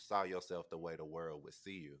wish you saw yourself the way the world would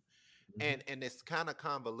see you. Mhm. And it's kind of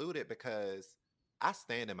convoluted because I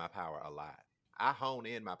stand in my power a lot. I hone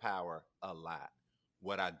in my power a lot.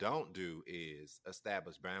 What I don't do is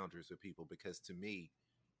establish boundaries with people because to me,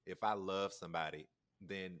 if I love somebody,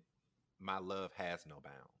 then my love has no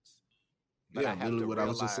bounds. But I Yeah, have literally to what I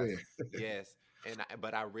was just realize, saying. yes,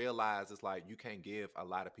 but I realize it's like you can't give a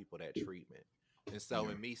lot of people that treatment. And so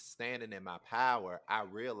Yeah, in me standing in my power, I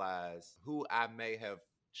realize who I may have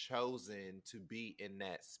chosen to be in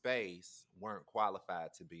that space weren't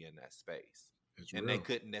qualified to be in that space. it's And they real.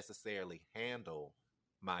 couldn't necessarily handle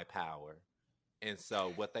my power. And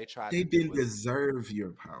so what they tried They to do didn't was deserve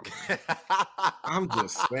your power. I'm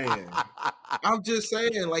just saying. I'm just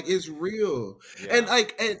saying, like it's real, and yeah.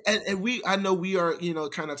 like, and I know we are,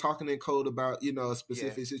 kind of talking in code about, a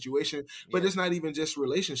specific Yes. situation, but Yes. it's not even just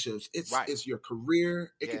relationships. Right. It's your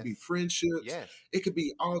career. It could Yes. be friendships. Yes. It could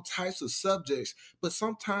be all types of subjects. But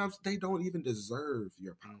sometimes they don't even deserve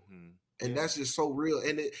your power, Mm-hmm. and Yeah. that's just so real.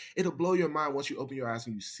 And it'll blow your mind once you open your eyes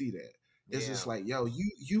and you see that. It's just Yeah. like, yo,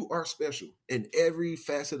 you are special in every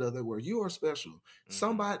facet of the word. You are special.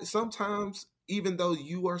 Mm-hmm. Sometimes, even though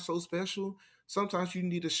you are so special, sometimes you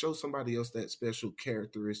need to show somebody else that special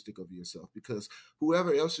characteristic of yourself because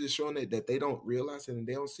whoever else is showing it that they don't realize it and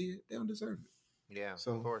they don't see it, they don't deserve it. Yeah,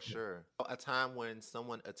 So for sure. A time when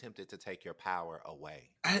someone attempted to take your power away.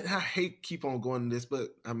 I hate keep on going to this, but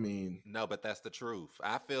I mean, No, but that's the truth.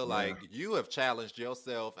 I feel yeah, like you have challenged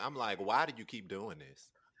yourself. I'm like, why do you keep doing this?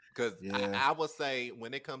 Because yeah, I would say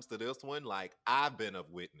when it comes to this one, like I've been a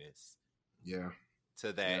witness yeah,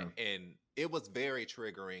 to that. yeah, And it was very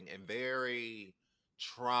triggering and very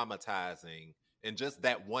traumatizing. And just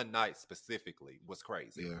that one night specifically was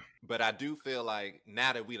crazy. yeah. But I do feel like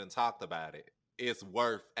now that we done talked about it, it's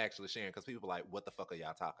worth actually sharing because people are like, what the fuck are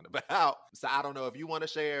y'all talking about? So I don't know if you want to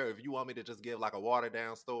share, if you want me to just give like a watered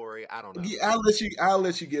down story. I don't know. Yeah, I'll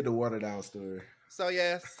let you get the watered down story. So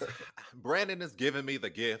yes, Brandon is giving me the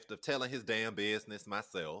gift of telling his damn business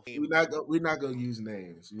myself. We're not gonna use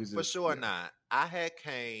names. We For just sure yeah. not. I had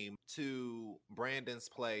came to Brandon's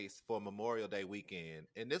place for Memorial Day weekend,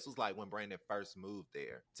 and this was like when Brandon first moved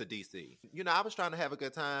there to DC. You know, I was trying to have a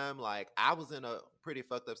good time. Like I was in a pretty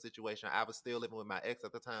fucked up situation. I was still living with my ex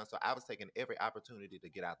at the time, so I was taking every opportunity to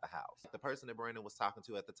get out the house. The person that Brandon was talking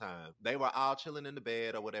to at the time, they were all chilling in the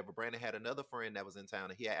bed or whatever. Brandon had another friend that was in town,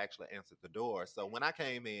 and he had actually answered the door. So when I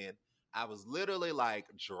came in, I was literally like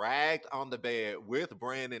dragged on the bed with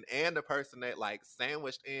Brandon and the person that like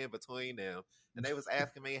sandwiched in between them. And they was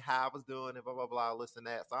asking me how I was doing and blah, blah, blah, this and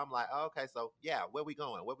that. So I'm like, oh, okay, so yeah, where we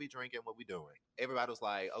going? What we drinking? What we doing? Everybody was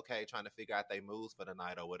like, okay, trying to figure out their moves for the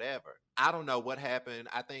night or whatever. I don't know what happened.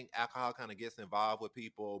 I think alcohol kind of gets involved with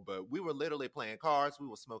people, but we were literally playing cards. We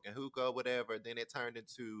were smoking hookah, whatever. Then it turned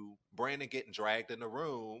into Brandon getting dragged in the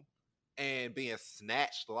room and being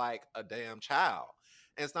snatched like a damn child.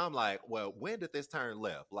 And so I'm like, well, when did this turn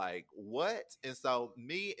left? Like, what? And so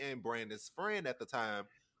me and Brandon's friend at the time,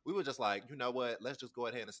 we were just like, you know what? Let's just go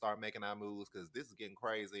ahead and start making our moves because this is getting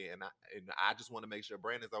crazy. And I just want to make sure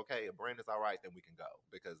Brandon's okay. If Brandon's all right, then we can go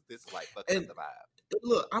because this is like fucking up And the vibe.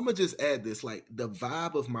 look, I'm gonna just add this: like the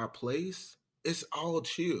vibe of my place, it's all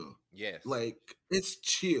chill. Yes. Like it's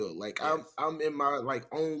chill. Like I'm Yes. I'm in my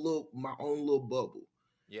own little bubble,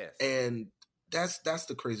 Yes. and that's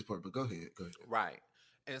the crazy part. But go ahead, go ahead. Right.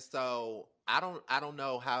 And so I don't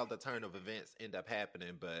know how the turn of events end up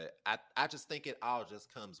happening, but I just think it all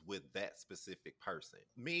just comes with that specific person.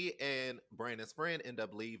 Me and Brandon's friend end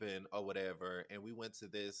up leaving or whatever, and we went to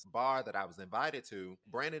this bar that I was invited to.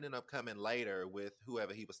 Brandon ended up coming later with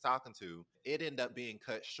whoever he was talking to. It ended up being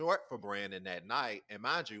cut short for Brandon that night. And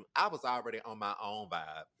mind you, I was already on my own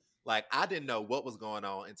vibe. Like I didn't know what was going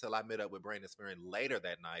on until I met up with Brandon's friend later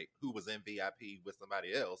that night, who was in VIP with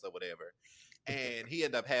somebody else or whatever. And he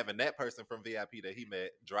ended up having that person from VIP that he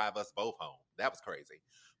met drive us both home. That was crazy.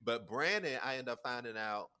 But Brandon, I ended up finding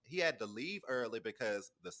out he had to leave early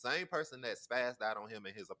because the same person that spazzed out on him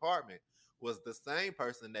in his apartment was the same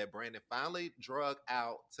person that Brandon finally drug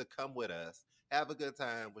out to come with us, have a good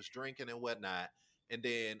time, was drinking and whatnot. And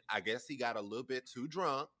then I guess he got a little bit too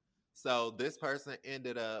drunk. So this person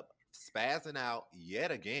ended up spazzing out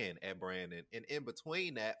yet again at Brandon. And in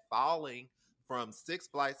between that, falling from 6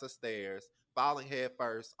 flights of stairs, falling head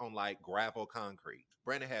first on like gravel concrete.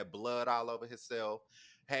 Brandon had blood all over himself,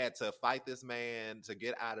 had to fight this man to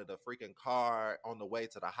get out of the freaking car on the way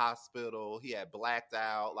to the hospital. He had blacked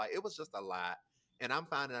out. Like it was just a lot. And I'm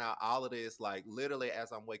finding out all of this like literally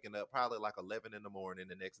as I'm waking up, probably like 11 in the morning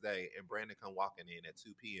the next day. And Brandon come walking in at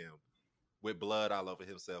 2 p.m. with blood all over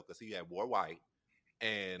himself because he had wore white.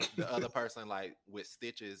 And the other person like with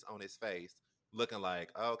stitches on his face looking like,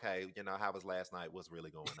 okay, how was last night? What's really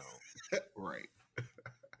going on? Right.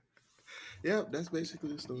 Yep, that's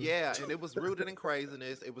basically the story. Yeah, and it was rooted in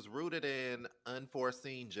craziness. It was rooted in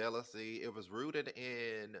unforeseen jealousy. It was rooted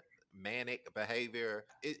in manic behavior.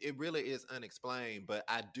 It really is unexplained, but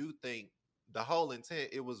I do think the whole intent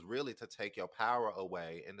it was really to take your power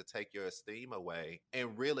away and to take your esteem away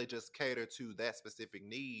and really just cater to that specific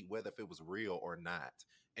need whether if it was real or not.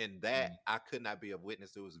 And that Mm, I could not be a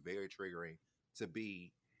witness to. It was very triggering to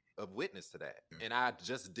be of witness to that. yeah. And I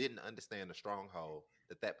just didn't understand the stronghold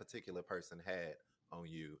that that particular person had on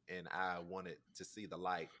you. And I wanted to see the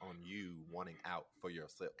light on you wanting out for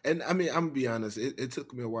yourself. And I mean, I'm gonna be honest, it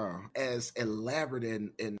took me a while. As elaborate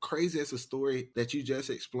and crazy as the story that you just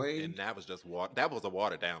And explained, that was just that was a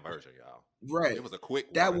watered down version, y'all. It right? was a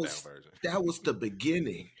quick That watered down was version. that was the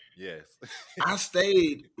beginning. Yes. I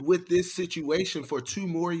stayed with this situation for 2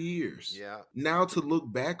 more years. Yeah. Now to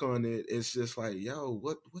look back on it, it's just like, yo,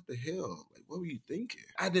 what the hell? Like, what were you thinking?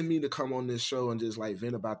 I didn't mean to come on this show and just like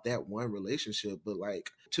vent about that one relationship, but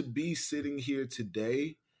like to be sitting here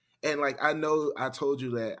today, and like I know I told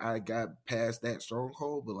you that I got past that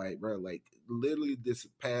stronghold, but like, bro, like literally this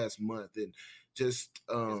past month and just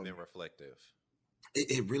It's been reflective.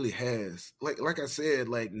 It really has. Like I said,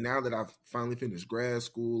 like now that I've finally finished grad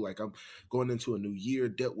school, like I'm going into a new year,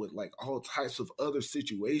 dealt with like all types of other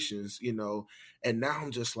situations, and now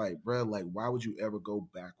I'm just like, bruh, like why would you ever go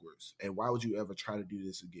backwards? And why would you ever try to do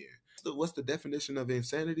this again? What's the definition of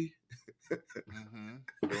insanity?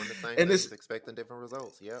 Doing the same And it's things, expecting different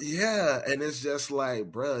results. Yep. yeah, and it's just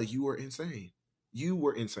like, bruh, you were insane. You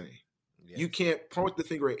were insane. You Yes. can't point the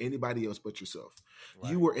finger at anybody else but yourself.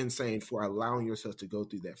 You Right. were insane for allowing yourself to go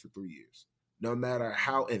through that for 3 years. No matter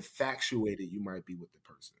how infatuated you might be with the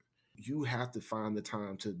person, you have to find the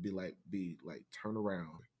time to be like, turn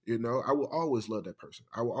around. I will always love that person.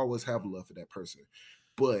 I will always have love for that person.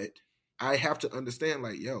 But I have to understand,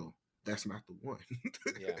 like, yo, that's not the one.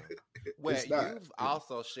 Yeah. Well, It's not. you've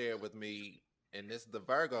also shared with me, and this is the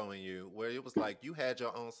Virgo in you, where it was like you had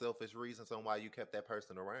your own selfish reasons on why you kept that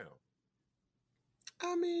person around.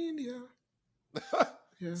 I mean, yeah,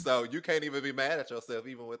 yeah, So you can't even be mad at yourself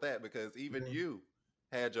even with that, because even yeah. you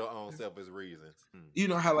had your own Yeah. selfish reasons. You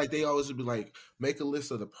know how like they always would be like, make a list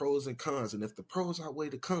of the pros and cons, and if the pros outweigh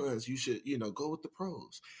the cons, you should go with the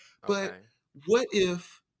pros. But Okay. what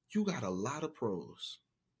if you got a lot of pros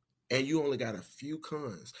and you only got a few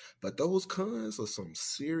cons, but those cons are some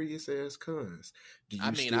serious ass cons? Do I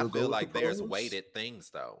you mean, I still go feel with the like there's pros? weighted things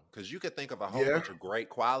though, because you could think of a whole Yeah, bunch of great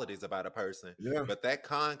qualities about a person, yeah. but that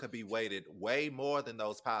con could be weighted way more than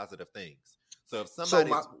those positive things. So if So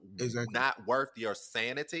my somebody's exactly. not worth your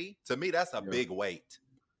sanity, to me, that's a Yeah, big weight.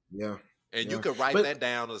 yeah, And you yeah. could write But that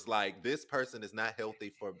down as like, this person is not healthy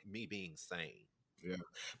for me being sane. yeah.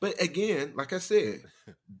 But again, like I said,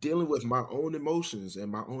 dealing with my own emotions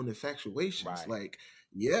and my own infatuations, Right. like,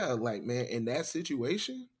 yeah, like man, in that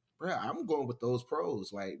situation, bruh, I'm going with those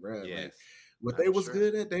pros. Like, bruh, like Yes. what they I'm was sure.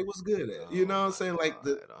 good at, they was good at. You Oh know what I'm my saying? Like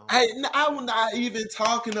God. Oh I'm my not even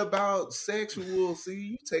talking about sexual. See,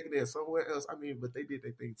 you taking it somewhere else. I mean, but they did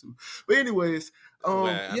their thing too. But anyways, God.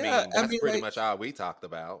 Well, I yeah, mean, I that's mean, pretty like, much all we talked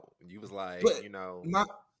about. You was like, but my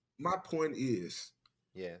my point is,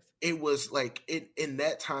 yes. it was like in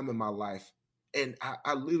that time in my life, and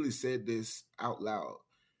I literally said this out loud,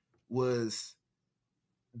 was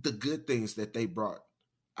the good things that they brought.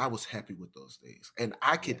 I was happy with those things. And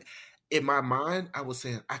I could, Yes. in my mind, I was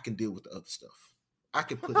saying, I can deal with the other stuff. I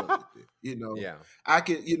can put up with it. Yeah. I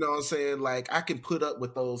can, what I'm saying? Like, I can put up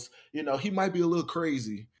with those, he might be a little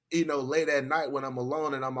crazy, late at night when I'm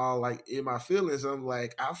alone and I'm all like in my feelings. I'm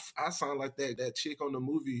like, I sound like that chick on the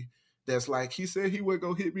movie that's like, he said he wasn't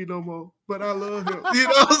gonna hit me no more, but I love him. You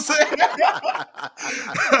know what I'm saying?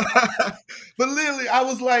 But literally, I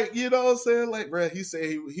was like, you know what I'm saying? Like, bro, he said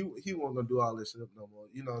he wasn't gonna do all this shit no more.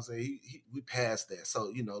 You know what I'm saying? We passed that.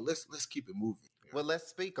 So, let's keep it moving. Well, let's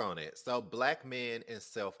speak on it. So, black men and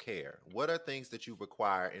self care. What are things that you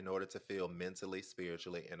require in order to feel mentally,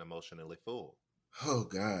 spiritually, and emotionally full? Oh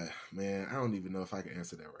God, man, I don't even know if I can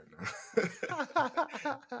answer that right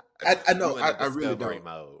now. I know, You in a I really discovery don't.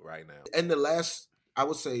 mode right now. In the last, I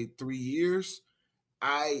would say 3 years,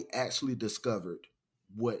 I actually discovered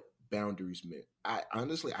what boundaries meant. I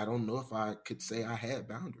honestly, I don't know if I could say I had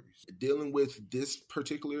boundaries. Dealing with this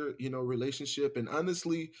particular, relationship, and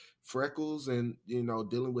honestly, Freckles, and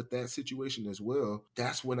dealing with that situation as well.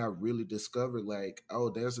 That's when I really discovered, like, oh,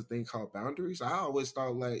 there's a thing called boundaries. I always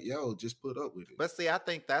thought, like, yo, just put up with it. But see, I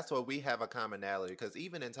think that's what we have a commonality, because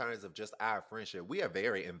even in terms of just our friendship, we are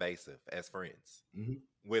very invasive as friends Mm-hmm.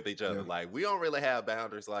 with each other. Yeah. Like, we don't really have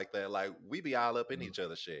boundaries like that. Like, we be all up in Yeah. each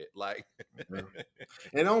other's shit. Like, Yeah.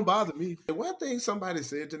 And it don't bother me. One thing somebody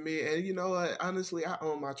said to me, and you know what? Honestly, I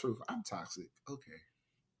own my truth. I'm toxic. Okay.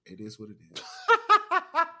 It is what it is.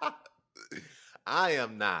 I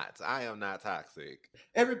am not. I am not toxic.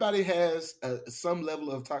 Everybody has some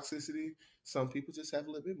level of toxicity. Some people just have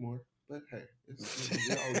a little bit more. But hey,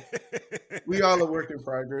 we all a work in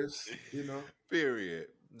progress. Period.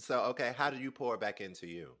 So, okay, how do you pour back into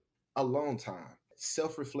you? A long time.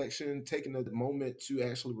 Self reflection, taking a moment to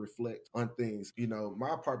actually reflect on things.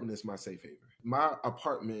 My apartment is my safe haven. My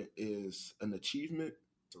apartment is an achievement,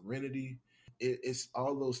 serenity. It's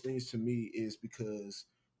all those things to me, is because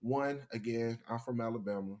one, again, I'm from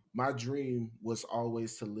Alabama. My dream was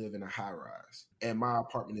always to live in a high rise, and my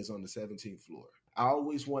apartment is on the 17th floor. I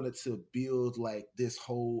always wanted to build like this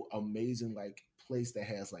whole amazing like place that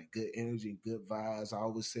has like good energy, good vibes. I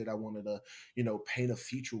always said I wanted to, paint a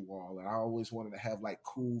feature wall. And I always wanted to have like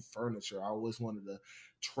cool furniture. I always wanted to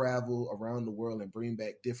travel around the world and bring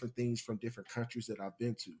back different things from different countries that I've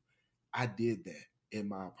been to. I did that in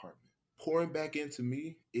my apartment. Pouring back into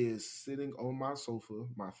me is sitting on my sofa,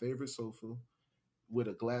 my favorite sofa, with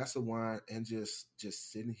a glass of wine and just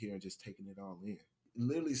sitting here and just taking it all in.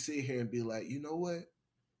 Literally sit here and be like, you know what?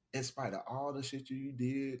 in spite of all the shit you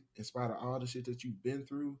did, in spite of all the shit that you've been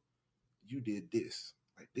through, you did this.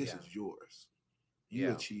 Like, this Yeah. is yours. You Yeah.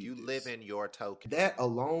 You achieved live this. in your token. That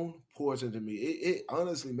alone pours into me. It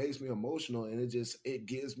honestly makes me emotional, and it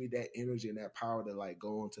gives me that energy and that power to like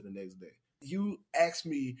go on to the next day. You asked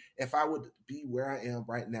me if I would be where I am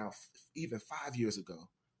right now, even 5 years ago.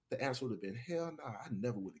 The answer would have been hell no. I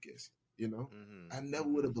never would have guessed. You know, I Mm-hmm. never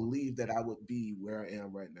would Mm-hmm. have believed that I would be where I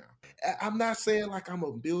am right now. I'm not saying like I'm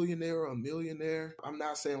a billionaire or a millionaire. I'm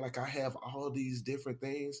not saying like I have all these different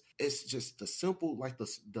things. It's just the simple, like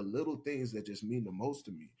the little things that just mean the most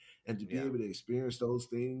to me, and to be Yeah. able to experience those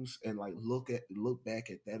things and like look back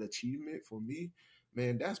at that achievement for me,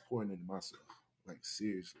 man, that's pouring into myself. Like,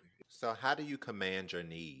 seriously. So, how do you command your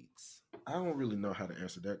needs? I don't really know how to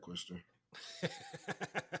answer that question.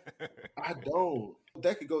 I don't.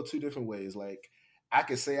 That could go two different ways. Like, I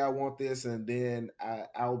could say I want this, and then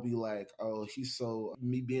I'll be like, oh, he's so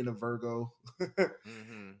me being a Virgo.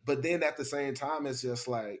 Mm-hmm. But then at the same time, it's just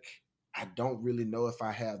like I don't really know if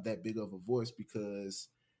I have that big of a voice because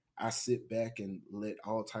I sit back and let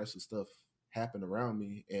all types of stuff happen around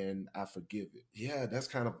me and I forgive it. Yeah, that's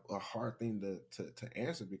kind of a hard thing to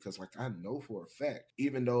answer because like I know for a fact,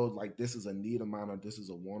 even though like this is a need of mine or this is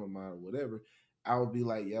a want of mine or whatever, I would be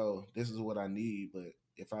like, yo, this is what I need, but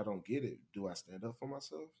if I don't get it, do I stand up for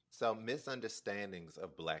myself? So, misunderstandings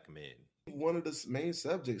of Black men. One of the main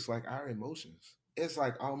subjects, like our emotions, it's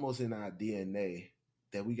like almost in our DNA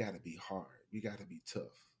that we got to be hard, we got to be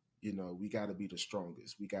tough, we got to be the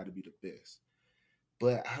strongest, we got to be the best.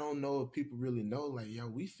 But I don't know if people really know, like, yo,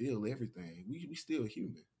 we feel everything. We still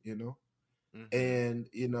human. Mm-hmm. And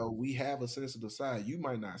we have a sensitive side. You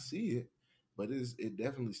might not see it, but it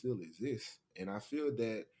definitely still exists. And I feel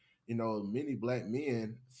that many black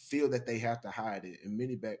men feel that they have to hide it, and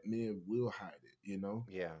many black men will hide it.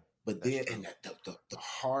 Yeah, But that's then, and true.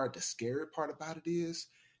 the scary part about it is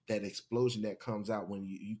that explosion that comes out when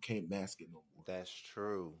you can't mask it no more. That's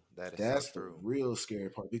true. That is so That's the true. real scary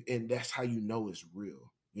part, and that's how you know it's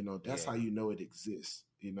real. That's how Yeah. you know it exists.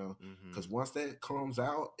 Mm-hmm. Because once that comes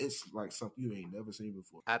out, it's like something you ain't never seen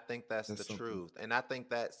before. I think that's the That's something. truth. And I think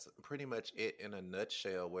that's pretty much it in a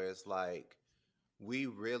nutshell, where it's like we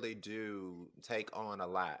really do take on a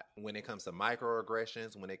lot when it comes to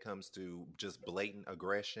microaggressions, when it comes to just blatant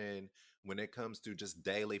aggression, when it comes to just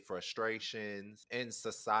daily frustrations and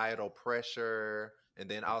societal pressure, and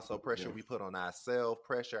then also pressure Yeah, we put on ourselves,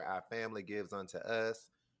 pressure our family gives unto us.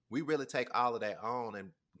 We really take all of that on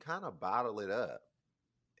and kind of bottle it up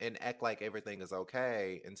and act like everything is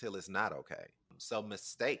okay until it's not okay. So,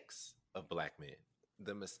 mistakes of Black men.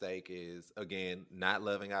 The mistake is, again, not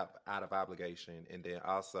loving out of obligation and then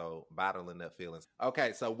also bottling up feelings.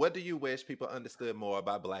 Okay, so what do you wish people understood more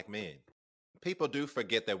about Black men? People do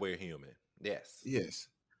forget that we're human. Yes. yes.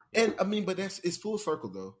 Yeah. And I mean, but it's full circle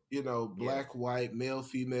though. Yeah. Black, white, male,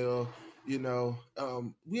 female. We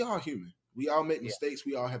all human. We all make Yeah. mistakes.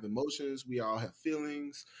 We all have emotions. We all have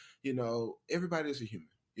feelings. Everybody is a human.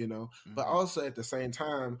 But Hmm. also at the same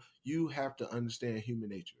time, you have to understand human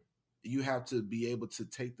nature. You have to be able to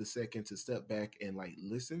take the second to step back and like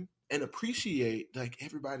listen and appreciate like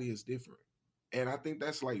everybody is different. And I think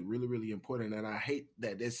that's like really, really important. And I hate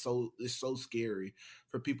that it's so scary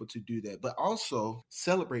for people to do that. But also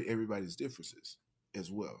celebrate everybody's differences as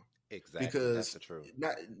well. Exactly. That's Because the truth.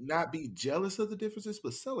 not be jealous of the differences,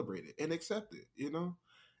 but celebrate it and accept it.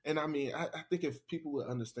 And I mean, I think if people would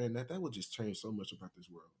understand that, that would just change so much about this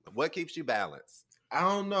world. What keeps you balanced? I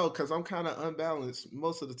don't know, because I'm kind of unbalanced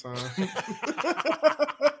most of the time.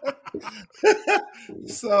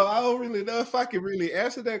 So I don't really know if I can really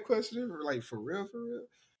answer that question, like for real, for real.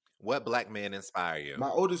 What Black men inspire you? My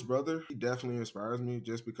oldest brother, he definitely inspires me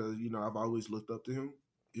just because, I've always looked up to him,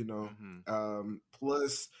 you know. Hmm.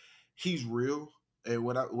 Plus he's real. And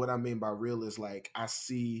what I mean by real is like I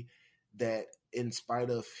see that in spite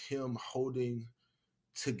of him holding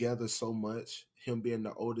together so much, him being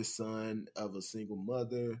the oldest son of a single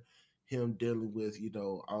mother, him dealing with,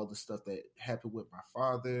 all the stuff that happened with my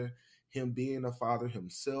father, him being a father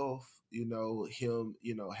himself, him,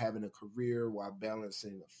 having a career while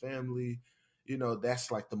balancing a family,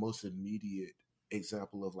 that's like the most immediate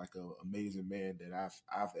example of like a amazing man that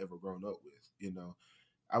I've ever grown up with.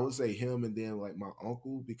 I would say him and then like my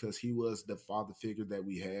uncle because he was the father figure that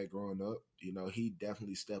we had growing up. He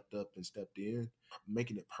definitely stepped up and stepped in.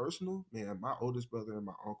 Making it personal, man, my oldest brother and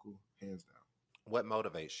my uncle, hands down. What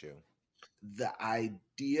motivates you? The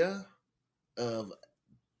idea of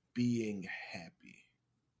being happy.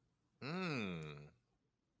 Hmm.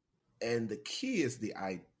 And the key is the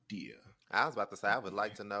idea. I was about to say, I would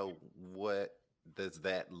like to know, what does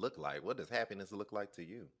that look like? What does happiness look like to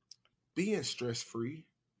you? being stress free.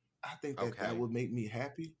 I think that Okay. would make me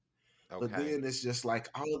happy. But Okay. then it's just like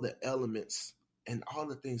all of the elements and all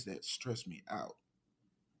the things that stress me out,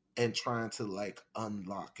 and trying to like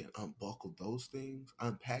unlock and unbuckle those things,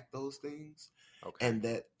 unpack those things, Okay. and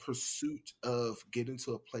that pursuit of getting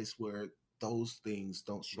to a place where those things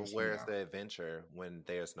don't But stress me where's out. the adventure when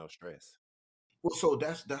there's no stress? Well, so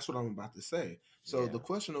that's what I'm about to say. So Yeah. the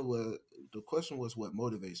question was what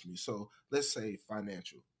motivates me. So let's say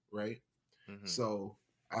financial, right? Hmm. So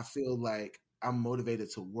I feel like I'm motivated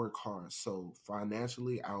to work hard. So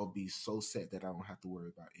financially, I'll be so set that I don't have to worry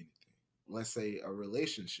about anything. Let's say a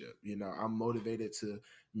relationship, I'm motivated to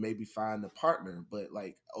maybe find a partner, but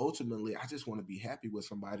like ultimately, I just want to be happy with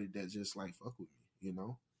somebody that just like fuck with me.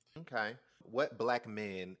 Okay. What black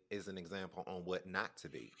men is an example on what not to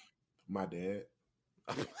be? My dad,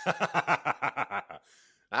 I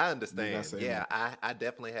you're not understand. saying Yeah, that. I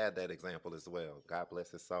definitely had that example as well. God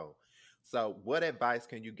bless his soul. So, what advice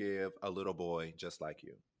can you give a little boy just like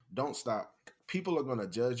you? Don't stop. People are going to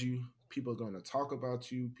judge you. People are going to talk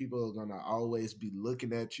about you. People are going to always be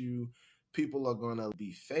looking at you. People are going to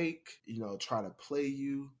be fake, try to play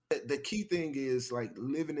you. The key thing is like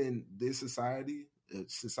living in this society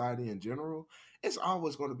in general, it's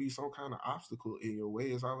always going to be some kind of obstacle in your way.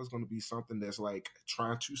 It's always going to be something that's like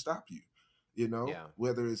trying to stop you, Yeah.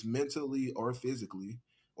 whether it's mentally or physically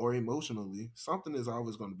or emotionally, something is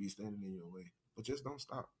always going to be standing in your way. But just don't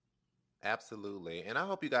stop. Absolutely. And I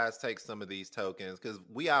hope you guys take some of these tokens because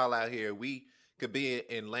we all out here, we could be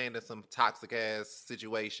in land in some toxic ass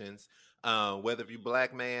situations. Whether if you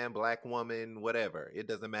black man, black woman, whatever, it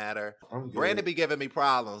doesn't matter. I'm Brandon good. be giving me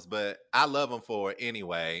problems, but I love him for it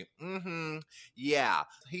anyway. Yeah.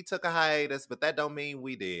 He took a hiatus, but that don't mean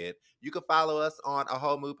we did. You can follow us on A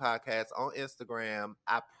Whole Mood Podcast on Instagram.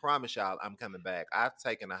 I promise y'all I'm coming back. I've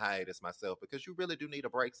taken a hiatus myself because you really do need a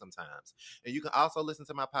break sometimes. And you can also listen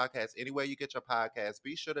to my podcast anywhere you get your podcast.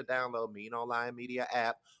 Be sure to download Mean Online Media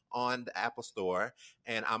app on the Apple Store.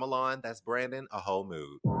 And I'm Alon. That's Brandon. A Whole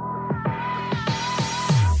Mood.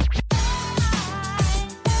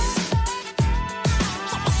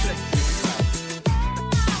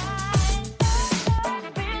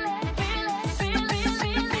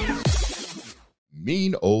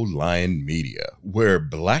 Mean Old Lion Media, where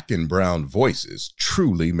black and brown voices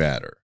truly matter.